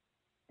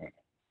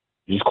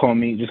just call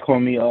me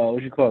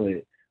what you call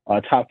it?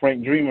 Top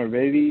Rank Dreamer,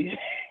 baby.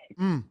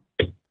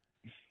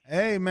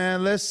 Hey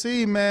man, let's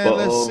see, man.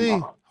 Let's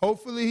see.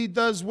 Hopefully he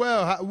does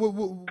well.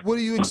 What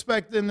do you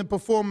expect the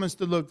performance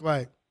to look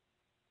like?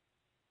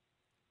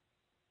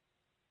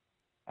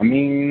 I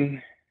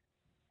mean,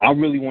 I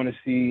really want to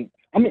see.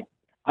 I mean,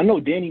 I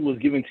know Danny was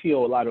giving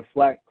Tio a lot of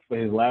flack for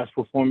his last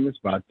performance,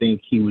 but I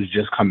think he was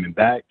just coming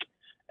back.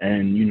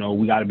 And, you know,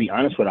 we got to be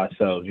honest with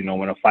ourselves. You know,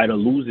 when a fighter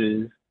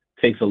loses,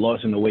 takes a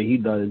loss in the way he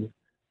does,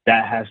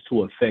 that has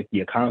to affect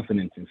your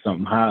confidence in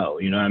somehow.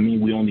 You know what I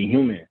mean? We only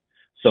human.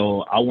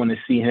 So I want to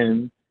see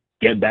him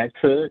get back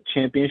to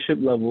championship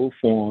level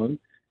form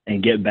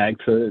and get back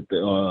to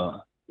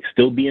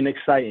still being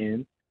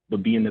exciting,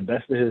 but being the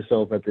best of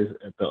himself at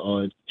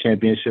the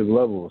championship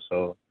level.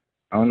 So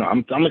I don't know.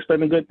 I'm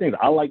expecting good things.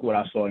 I like what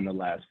I saw in the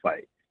last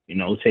fight. You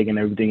know, taking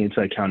everything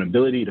into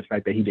accountability, the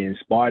fact that he didn't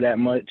spar that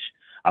much.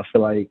 I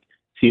feel like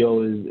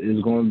Tio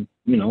is going to,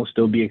 you know,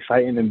 still be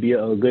exciting and be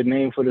a good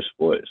name for the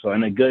sport. So,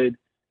 and a good,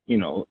 you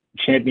know,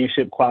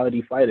 championship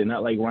quality fighter,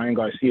 not like Ryan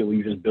Garcia where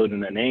you're just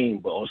building a name,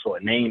 but also a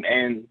name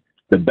and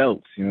the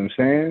belts. You know what I'm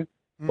saying?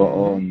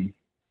 Mm-hmm.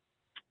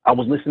 But I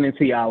was listening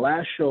to y'all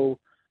last show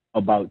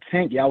about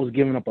Tank. Y'all was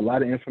giving up a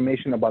lot of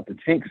information about the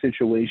Tank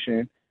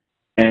situation.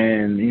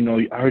 And, you know,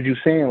 I heard you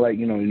saying, like,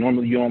 you know,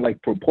 normally you don't like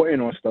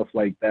reporting on stuff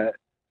like that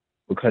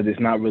because it's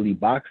not really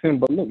boxing.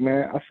 But look,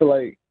 man, I feel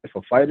like if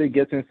a fighter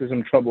gets into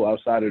some trouble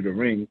outside of the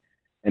ring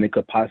and it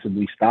could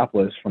possibly stop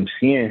us from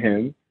seeing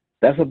him,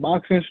 that's a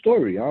boxing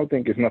story. I don't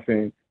think it's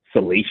nothing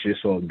salacious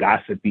or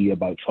gossipy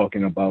about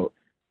talking about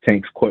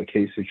Tank's court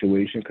case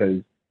situation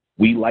because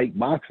we like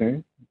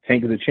boxing.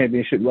 Tank is a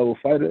championship level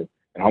fighter,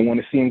 and I want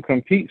to see him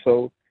compete.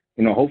 So,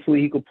 you know,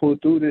 hopefully he could pull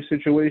through this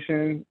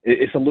situation.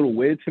 It's a little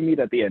weird to me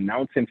that they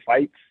announcing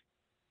fights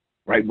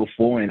right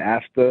before and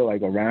after,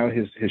 like around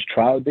his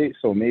trial date.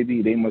 So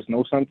maybe they must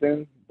know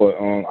something. But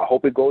I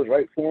hope it goes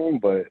right for him.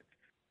 But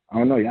I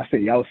don't know.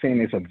 Y'all was saying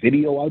there's a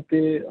video out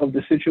there of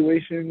the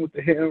situation with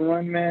the hit and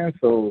run, man.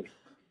 So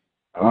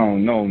I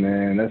don't know,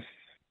 man. That's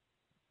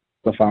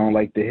stuff I don't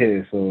like to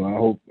hear. So I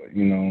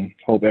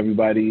hope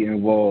everybody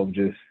involved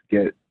just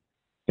get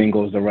things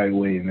goes the right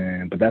way,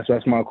 man. But that's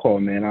my call,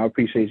 man. I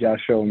appreciate y'all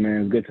show,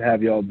 man. It's good to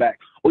have y'all back.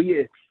 Oh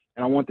yeah,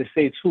 and I want to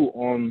say too,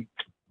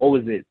 what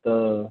was it?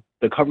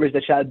 The coverage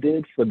that y'all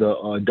did for the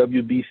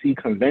WBC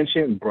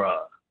convention, bruh.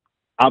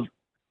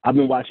 I've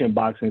been watching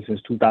boxing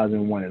since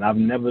 2001, and I've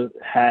never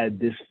had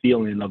this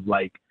feeling of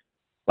like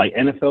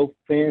NFL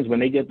fans when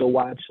they get to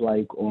watch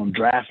like on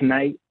draft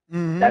night.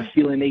 Mm-hmm. That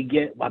feeling they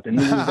get about the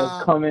news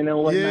that's coming and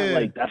whatnot. Yeah.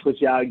 Like that's what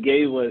y'all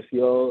gave us,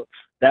 yo.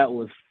 That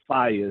was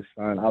fire,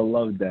 son. I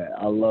love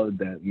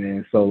that,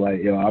 man. So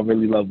like, yo, I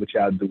really love what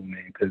y'all do,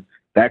 man, because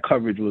that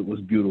coverage was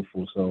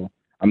beautiful. So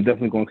I'm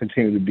definitely going to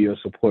continue to be a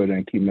supporter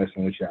and keep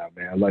messing with y'all,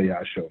 man. I love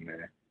y'all show,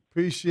 man.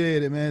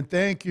 Appreciate it, man.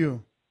 Thank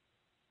you.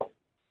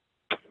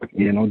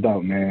 Yeah, no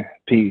doubt, man.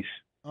 Peace.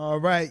 All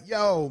right.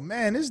 Yo,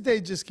 man, this day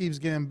just keeps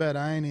getting better.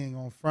 I ain't even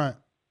going to front.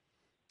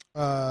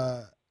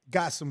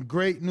 Got some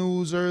great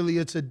news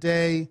earlier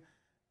today.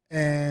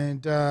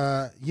 And,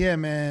 yeah,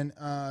 man,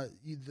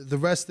 the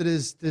rest of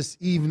this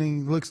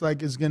evening looks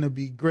like it's going to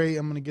be great.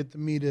 I'm going to get to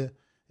meet an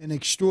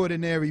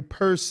extraordinary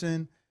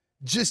person.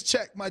 Just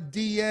check my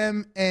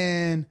DM,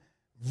 and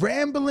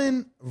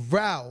Ramblin'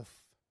 Ralph,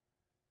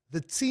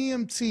 the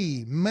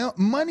TMT,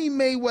 Money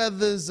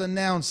Mayweather's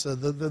announcer,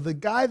 the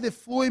guy that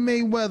Floyd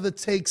Mayweather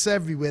takes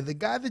everywhere, the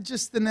guy that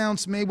just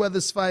announced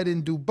Mayweather's fight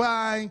in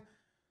Dubai,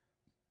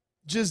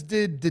 just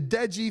did the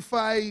Deji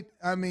fight.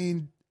 I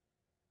mean,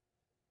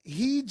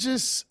 he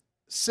just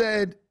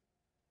said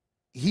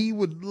he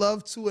would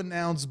love to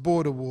announce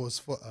Border Wars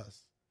for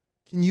us.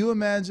 Can you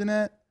imagine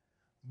that?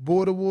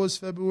 Border Wars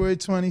February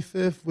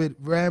 25th with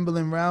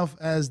Ramblin' Ralph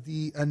as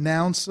the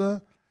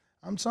announcer.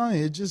 I'm telling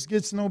you, it just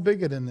gets no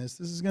bigger than this.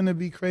 This is going to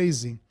be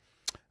crazy.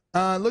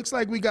 Looks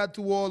like we got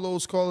through all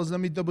those callers. Let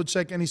me double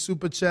check any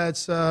super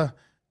chats.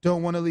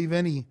 Don't want to leave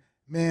any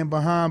man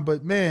behind,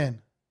 but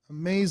man,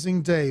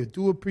 amazing day.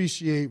 Do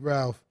appreciate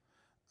Ralph.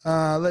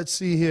 Let's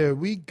see here.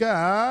 We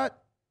got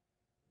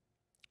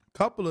a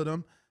couple of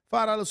them.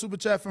 $5 super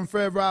chat from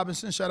Fred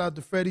Robinson. Shout out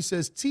to Fred. He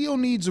says, Tio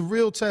needs a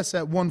real test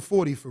at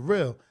 140 for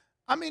real.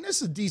 I mean,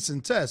 it's a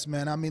decent test,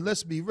 man. I mean,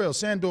 let's be real.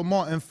 Sandor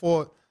Martin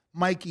fought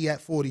Mikey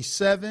at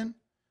 47.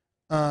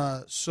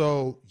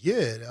 So,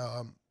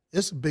 yeah,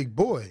 it's a big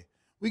boy.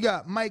 We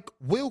got Mike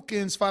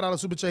Wilkins, $5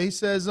 super chat. He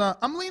says,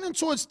 I'm leaning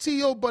towards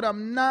Tio, but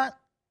I'm not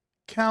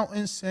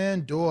counting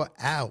Sandor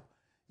out.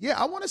 Yeah,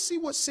 I want to see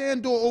what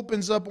Sandor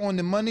opens up on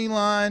the money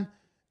line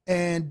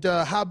and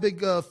how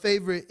big a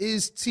favorite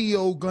is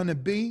Tio going to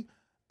be.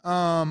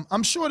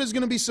 I'm sure there's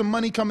going to be some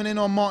money coming in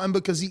on Martin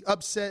because he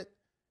upset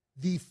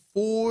the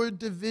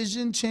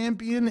 4-division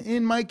champion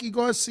in Mikey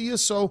Garcia.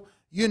 So,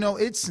 you know,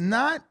 it's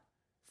not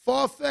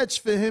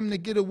far-fetched for him to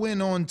get a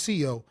win on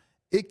Tio.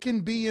 It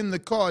can be in the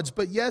cards.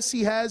 But, yes,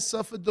 he has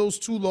suffered those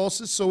 2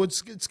 losses. So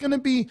it's going to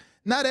be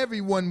 – not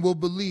everyone will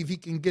believe he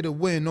can get a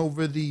win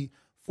over the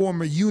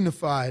former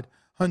unified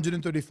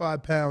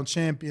 135-pound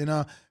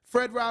champion.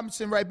 Fred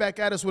Robinson right back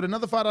at us with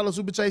another $5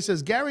 super chat. He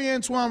says, Gary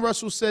Antoine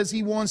Russell says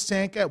he wants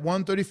Tank at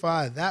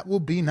 135. That will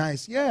be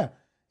nice. Yeah.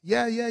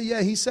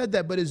 He said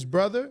that, but his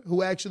brother,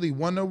 who actually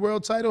won the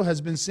world title, has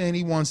been saying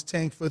he wants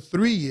Tank for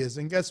 3 years.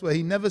 And guess what?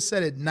 He never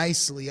said it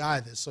nicely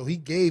either. So he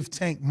gave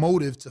Tank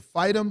motive to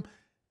fight him.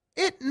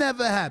 It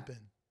never happened.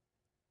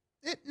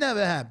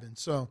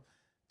 So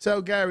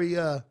tell Gary,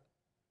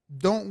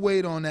 don't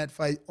wait on that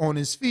fight on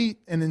his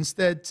feet and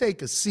instead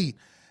take a seat.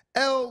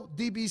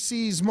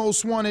 LDBC's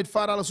Most Wanted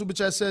 $5 super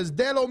chat says,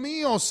 De lo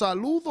mío,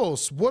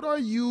 saludos. What are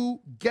you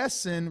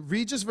guessing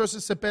Regis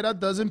versus Cepeda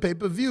does in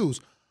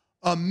pay-per-views?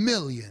 1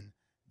 million.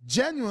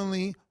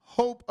 Genuinely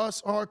hope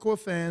us hardcore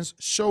fans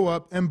show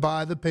up and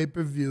buy the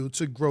pay-per-view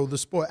to grow the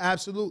sport.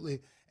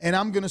 Absolutely. And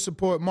I'm going to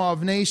support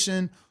Marv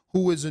Nation,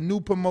 who is a new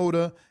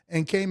promoter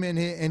and came in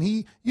here. And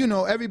he, you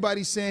know,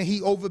 everybody's saying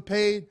he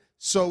overpaid.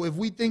 So if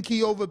we think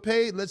he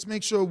overpaid, let's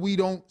make sure we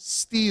don't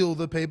steal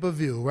the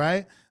pay-per-view,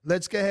 right?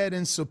 Let's go ahead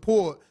and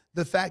support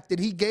the fact that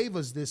he gave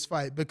us this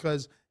fight,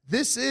 because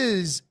this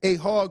is a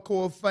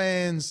hardcore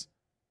fan's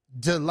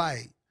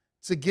delight.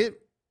 To get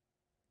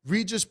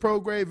Regis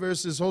Prograis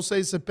versus Jose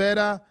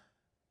Cepeda,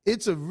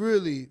 it's a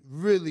really,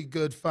 really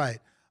good fight.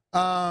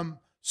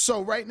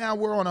 So right now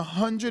we're on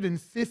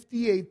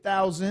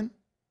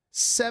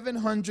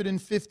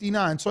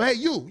 158,759. So, hey,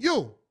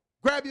 you,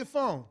 grab your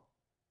phone.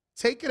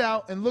 Take it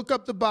out and look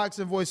up the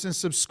Boxing Voice and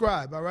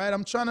subscribe, all right?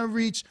 I'm trying to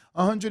reach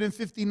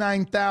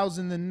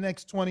 159,000 in the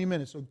next 20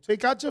 minutes. So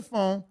take out your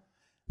phone,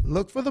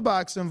 look for the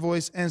Boxing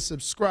Voice, and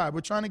subscribe. We're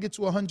trying to get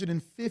to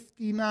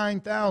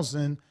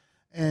 159,000.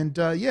 And,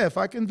 yeah, if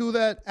I can do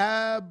that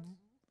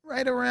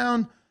right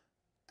around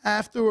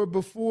after or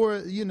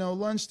before, you know,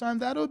 lunchtime,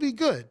 that'll be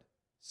good.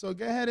 So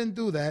go ahead and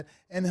do that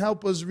and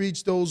help us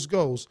reach those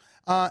goals.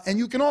 And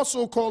you can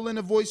also call in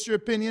and voice your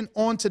opinion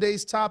on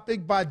today's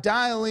topic by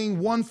dialing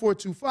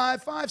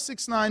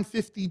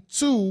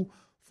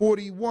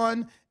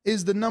 1-425-569-5241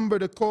 is the number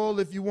to call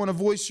if you want to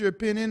voice your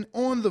opinion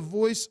on the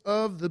Voice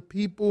of the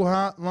People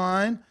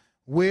hotline,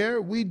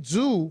 where we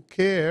do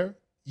care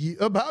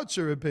about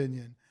your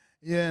opinion,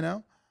 you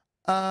know.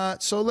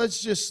 So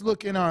let's just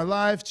look in our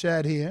live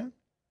chat here.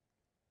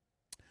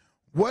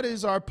 What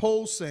is our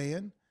poll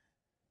saying?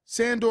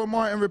 Sandor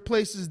Martin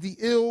replaces the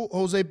ill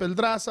Jose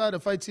Pedraza to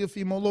fight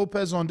Teofimo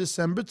Lopez on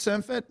December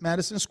 10th at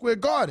Madison Square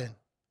Garden.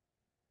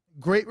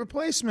 Great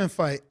replacement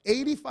fight.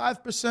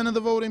 85% of the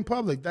voting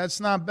public.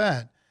 That's not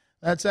bad.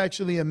 That's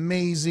actually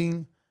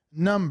amazing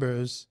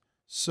numbers.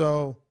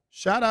 So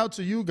shout out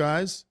to you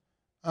guys.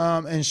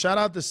 And shout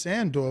out to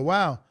Sandor.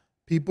 Wow.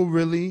 People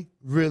really,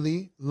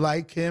 really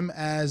like him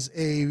as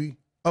a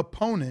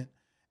opponent.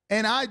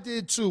 And I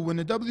did too. When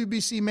the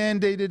WBC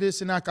mandated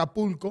this in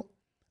Acapulco,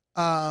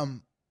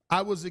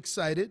 I was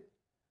excited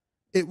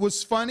it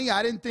was funny.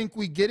 I didn't think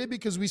we get it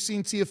because we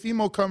seen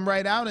Teofimo come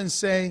right out and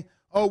say,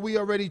 oh, we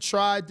already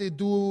tried to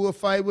do a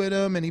fight with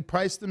him and he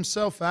priced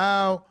himself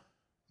out.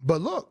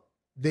 But look,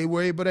 they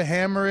were able to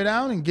hammer it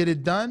out and get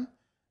it done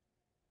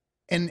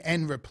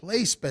and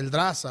replace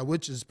Pedraza,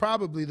 which is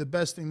probably the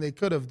best thing they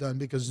could have done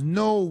because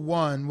no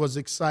one was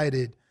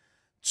excited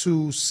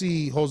to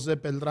see Jose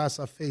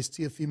Pedraza face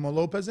Teofimo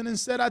Lopez. And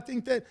instead, I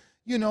think that,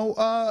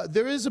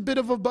 there is a bit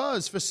of a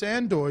buzz for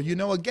Sandor.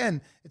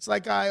 Again, it's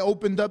like I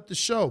opened up the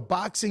show.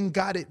 Boxing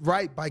got it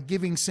right by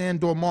giving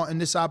Sandor Martin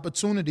this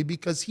opportunity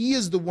because he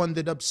is the one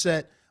that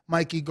upset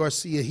Mikey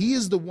Garcia. He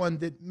is the one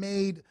that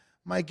made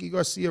Mikey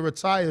Garcia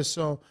retire.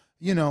 So,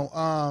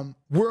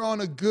 we're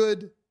on a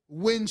good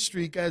win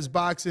streak as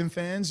boxing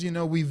fans.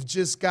 We've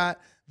just got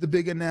the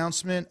big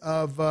announcement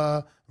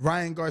of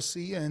Ryan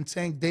Garcia and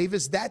Tank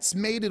Davis. That's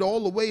made it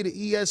all the way to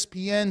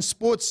ESPN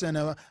Sports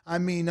Center. I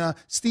mean,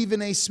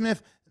 Stephen A.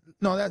 Smith.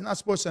 No, that's not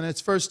Sports Center.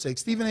 It's First Take.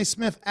 Stephen A.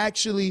 Smith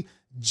actually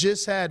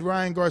just had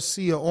Ryan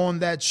Garcia on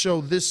that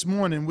show this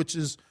morning, which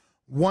is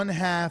one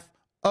half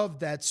of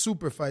that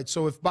super fight.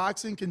 So if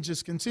boxing can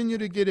just continue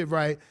to get it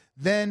right,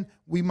 then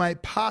we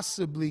might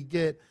possibly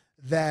get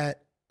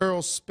that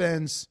Earl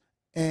Spence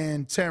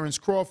and Terrence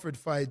Crawford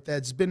fight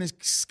that's been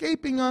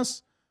escaping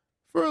us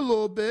for a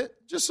little bit,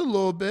 just a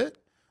little bit.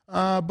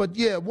 But,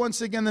 yeah,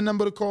 once again, the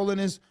number to call in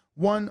is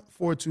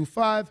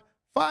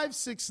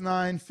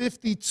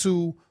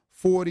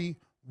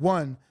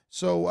 1-425-569-5241.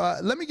 So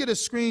let me get a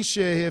screen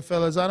share here,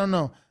 fellas. I don't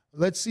know.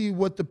 Let's see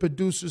what the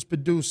producer's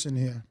producing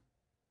here.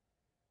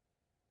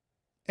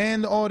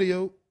 And the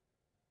audio.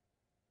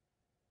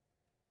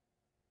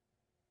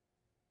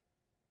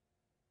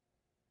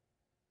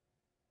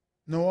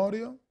 No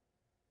audio?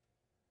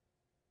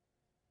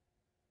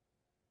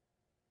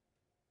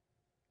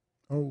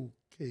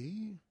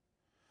 Okay.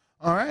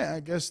 All right, I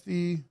guess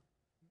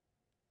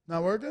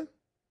not working?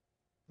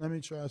 Let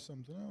me try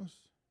something else.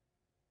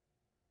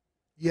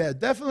 Yeah,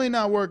 definitely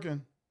not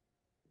working.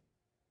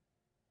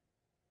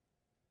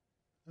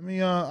 Let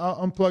me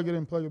I'll unplug it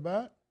and plug it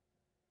back.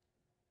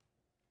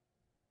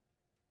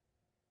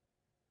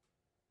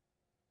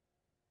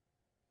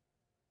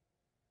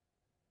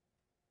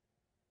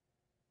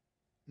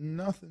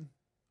 Nothing.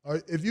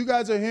 If you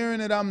guys are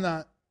hearing it, I'm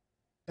not.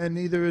 And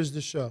neither is the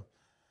show.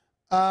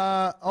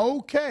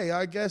 Okay,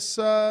 I guess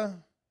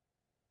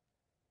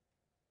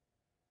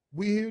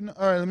we hear.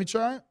 All right, let me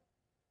try it.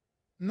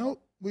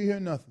 Nope, we hear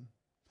nothing.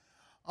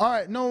 All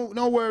right,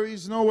 no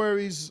worries, no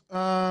worries.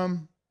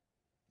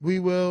 We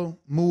will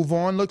move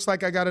on. Looks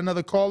like I got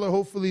another caller.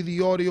 Hopefully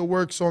the audio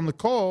works on the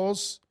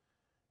calls.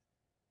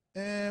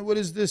 And what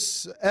is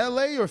this,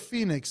 L.A. or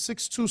Phoenix?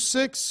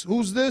 626,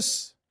 who's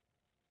this?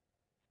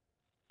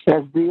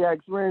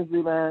 SDX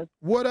Rensley, man.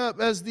 What up,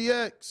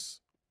 SDX?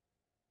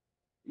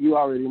 You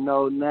already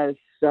know, Ness.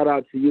 Shout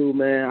out to you,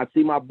 man. I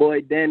see my boy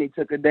Danny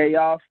took a day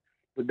off,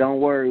 but don't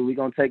worry, we're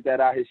going to take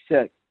that out his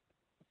check.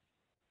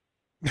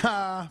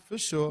 For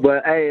sure.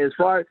 But, hey, as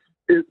far as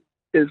the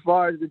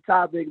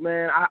topic,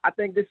 man, I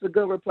think this is a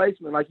good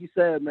replacement. Like you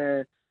said,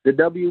 man, the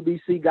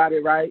WBC got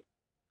it right.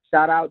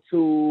 Shout out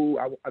to,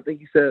 I think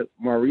you said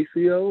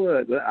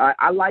Mauricio.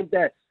 I like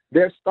that.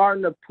 They're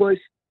starting to push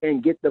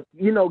and get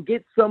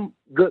some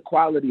good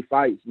quality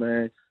fights,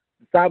 man.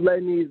 Stop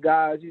letting these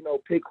guys,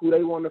 pick who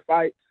they want to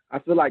fight. I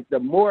feel like the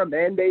more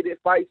mandated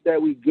fights that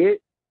we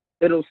get,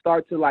 it'll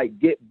start to,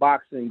 get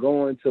boxing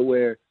going to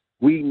where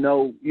we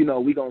know,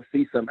 we're going to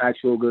see some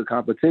actual good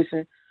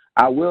competition.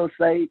 I will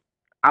say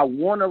I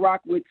want to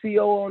rock with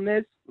Tio on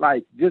this,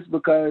 just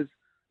because,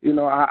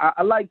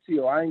 I like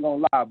Tio. I ain't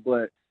going to lie.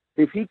 But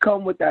if he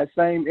come with that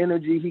same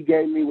energy he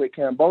gave me with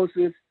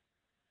Kambosos,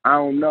 I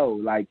don't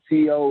know.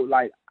 Tio,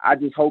 I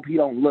just hope he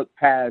don't look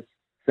past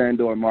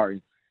Sandor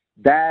Martin.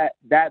 That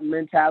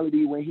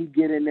mentality when he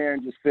get in there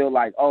and just feel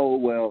like, oh,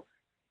 well,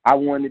 I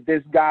wanted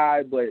this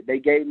guy, but they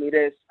gave me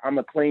this, I'm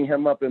going to clean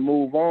him up and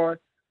move on.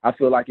 I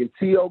feel like if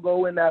Tio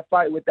go in that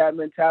fight with that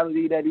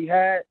mentality that he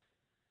had,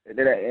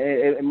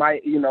 it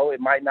might, it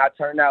might not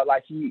turn out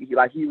like he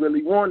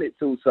really wanted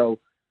to. So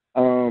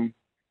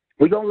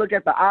we're going to look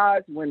at the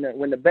odds when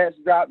the bets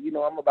drop.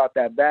 I'm about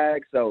that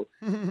bag. So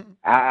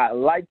I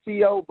like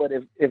Tio, but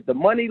if the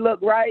money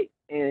look right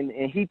and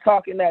he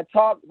talking that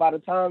talk by the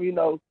time,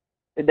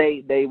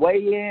 they weigh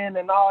in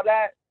and all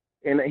that,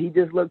 and he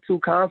just looked too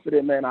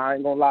confident, man. I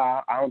ain't gonna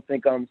lie. I don't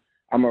think I'm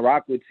a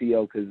rock with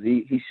Tio because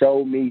he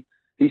showed me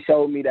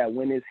that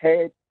when his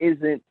head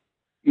isn't,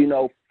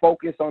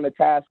 focused on the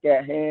task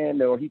at hand,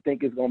 or he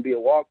think it's gonna be a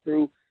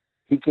walkthrough,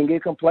 he can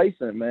get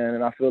complacent, man.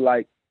 And I feel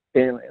like,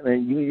 and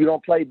you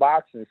don't play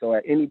boxing, so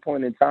at any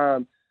point in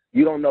time,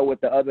 you don't know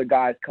what the other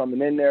guy's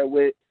coming in there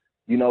with.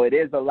 It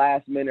is a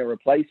last minute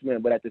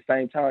replacement, but at the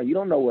same time, you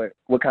don't know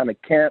what kind of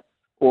camp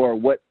or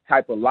what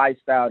type of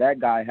lifestyle that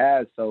guy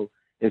has. So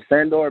if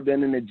Sandor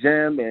been in the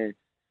gym and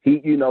he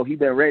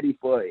been ready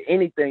for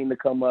anything to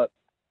come up,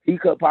 he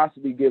could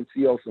possibly give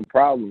Tio some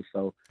problems.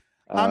 So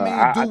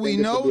do we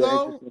know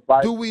though?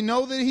 Do we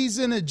know that he's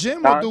in a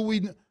gym, or do we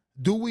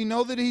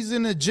know that he's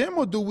in a gym,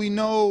 or do we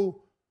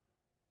know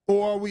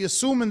Or are we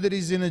assuming that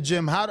he's in the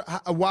gym?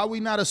 Why are we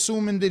not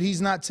assuming that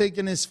he's not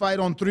taking his fight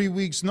on 3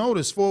 weeks'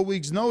 notice, 4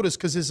 weeks' notice,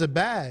 because it's a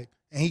bag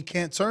and he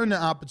can't turn the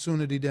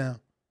opportunity down?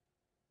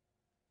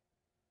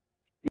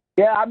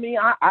 Yeah, I mean,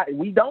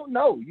 we don't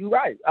know. You're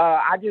right.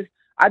 I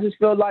just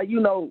feel like, you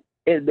know,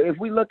 if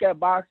we look at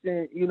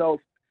boxing, you know,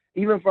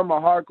 even from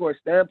a hardcore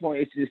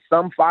standpoint, it's just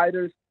some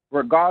fighters,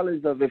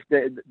 regardless of if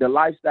the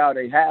lifestyle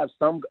they have,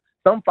 some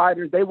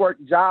fighters, they work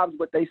jobs,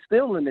 but they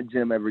still in the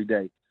gym every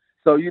day.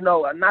 So, you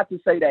know, not to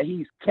say that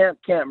he's camp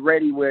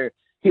ready where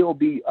he'll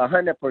be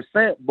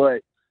 100%,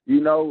 but,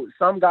 you know,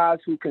 some guys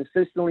who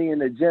consistently in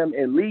the gym,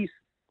 at least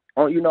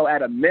on, you know,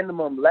 at a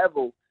minimum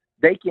level,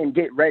 they can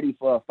get ready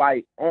for a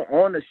fight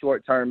on the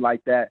short term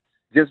like that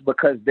just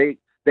because they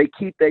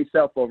keep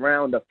themselves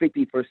around the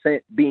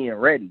 50% being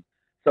ready.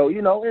 So,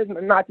 you know, it's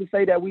not to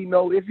say that we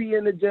know if he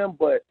in the gym,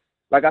 but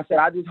like I said,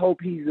 I just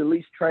hope he's at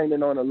least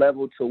training on a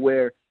level to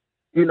where,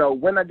 you know,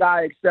 when a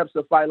guy accepts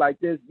a fight like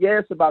this, yeah,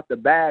 it's about the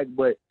bag,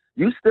 but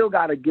you still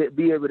got to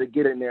be able to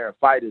get in there and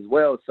fight as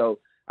well. So,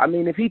 I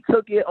mean, if he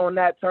took it on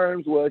that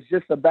terms where it's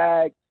just a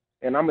bag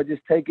and I'm going to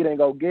just take it and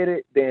go get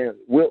it, then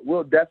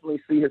we'll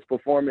definitely see his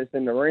performance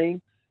in the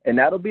ring. And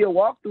that'll be a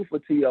walkthrough for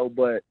T.O.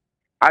 But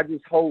I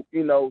just hope,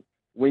 you know,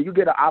 when you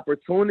get an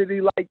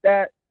opportunity like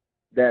that,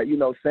 you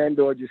know,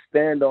 Sandor just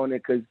stand on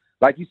it. Because,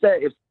 like you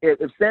said,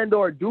 if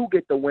Sandor do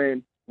get the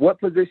win, what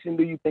position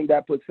do you think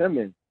that puts him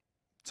in?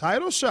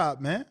 Title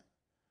shot, man.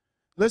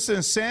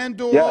 Listen,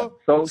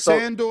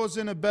 Sandor's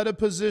in a better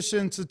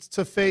position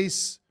to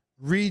face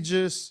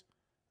Regis,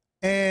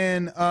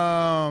 and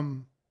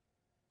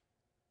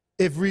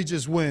if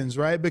Regis wins,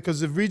 right?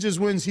 Because if Regis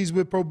wins, he's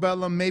with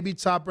Probellum. Maybe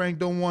Top Rank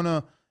don't want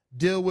to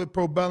deal with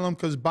Probellum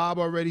because Bob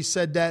already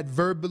said that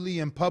verbally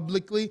and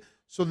publicly.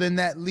 So then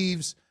that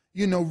leaves,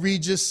 you know,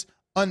 Regis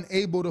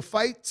unable to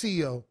fight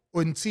T.O.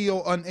 and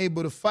T.O.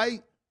 unable to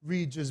fight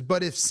Regis.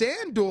 But if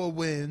Sandor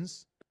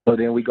wins, so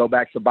then we go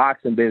back to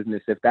boxing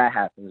business if that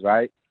happens,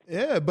 right?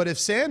 Yeah, but if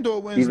Sandor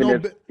wins,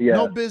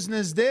 no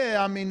business there.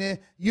 I mean,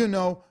 you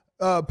know,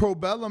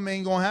 Probellum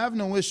ain't going to have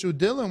no issue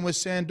dealing with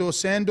Sandor.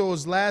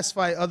 Sandor's last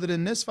fight, other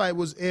than this fight,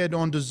 was aired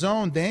on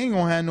DAZN. They ain't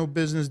going to have no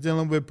business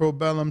dealing with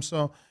Probellum.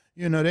 So,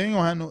 you know, they ain't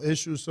going to have no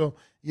issue. So,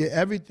 yeah,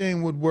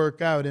 everything would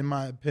work out, in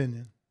my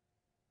opinion.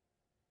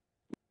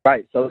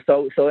 Right. So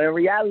in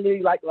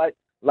reality,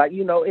 like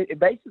you know, it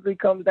basically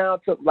comes down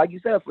to, like you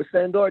said, for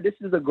Sandor, this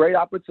is a great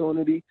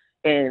opportunity.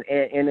 And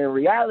in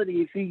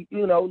reality, if he,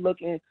 you know,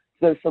 looking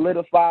to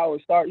solidify or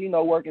start, you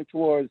know, working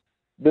towards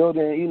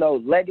building, you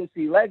know,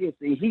 legacy,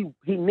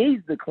 he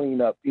needs to clean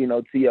up, you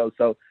know, T.O.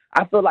 So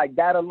I feel like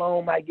that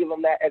alone might give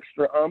him that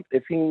extra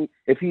if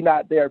he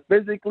not there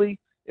physically,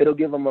 it'll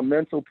give him a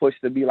mental push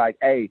to be like,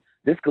 hey,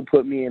 this could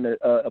put me in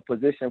a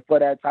position for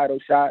that title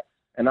shot.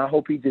 And I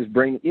hope he just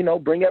bring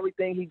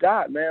everything he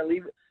got, man.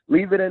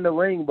 Leave it in the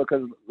ring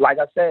because, like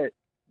I said,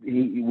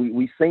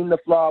 we seen the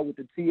flaw with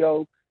the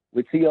T.O.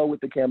 with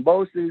the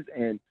Camboses,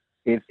 and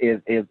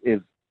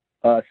if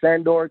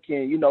Sandor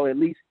can, you know, at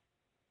least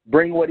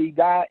bring what he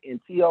got, and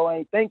T.O.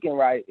 ain't thinking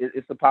right,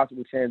 it's a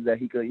possible chance that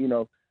he could, you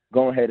know,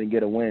 go ahead and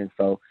get a win.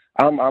 So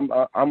I'm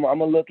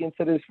gonna look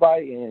into this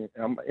fight, and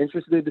I'm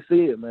interested to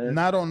see it, man.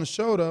 Not on the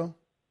show though.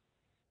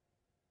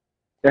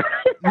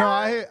 No,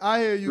 I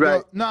hear you.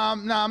 Right.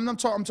 I'm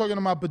talking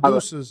about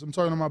producers. I'm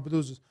talking about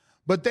producers.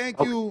 But thank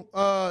you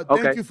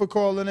for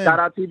calling in. Shout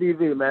out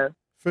TDV, man.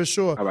 For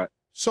sure. All right.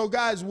 So,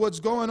 guys, what's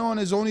going on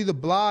is only the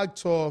blog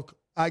talk,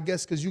 I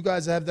guess, because you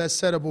guys have that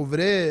set up over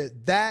there.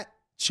 That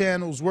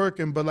channel's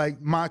working, but, like,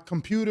 my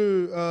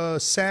computer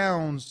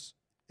sounds,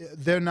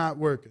 they're not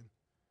working.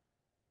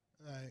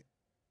 Like,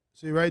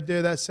 see, right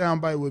there, that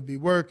soundbite would be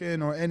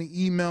working, or any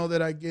email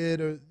that I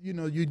get, or, you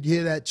know, you'd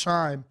hear that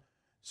chime.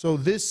 So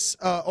this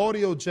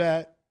audio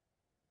jack,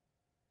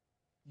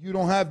 you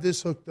don't have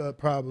this hooked up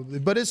probably,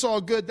 but it's all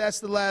good.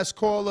 That's the last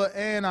caller,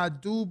 and I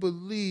do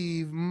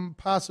believe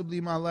possibly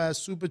my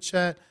last super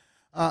chat.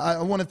 I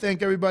want to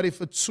thank everybody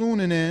for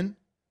tuning in.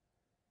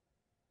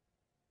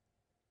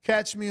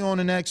 Catch me on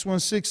the next one,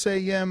 6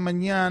 a.m.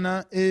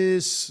 mañana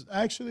is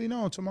actually,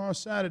 no, tomorrow's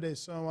Saturday.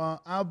 So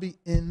I'll be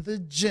in the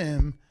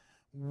gym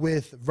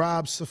with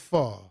Rob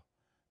Safar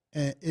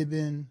and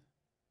Ibn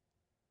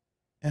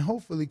and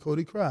hopefully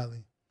Cody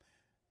Crowley.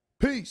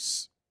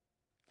 Peace.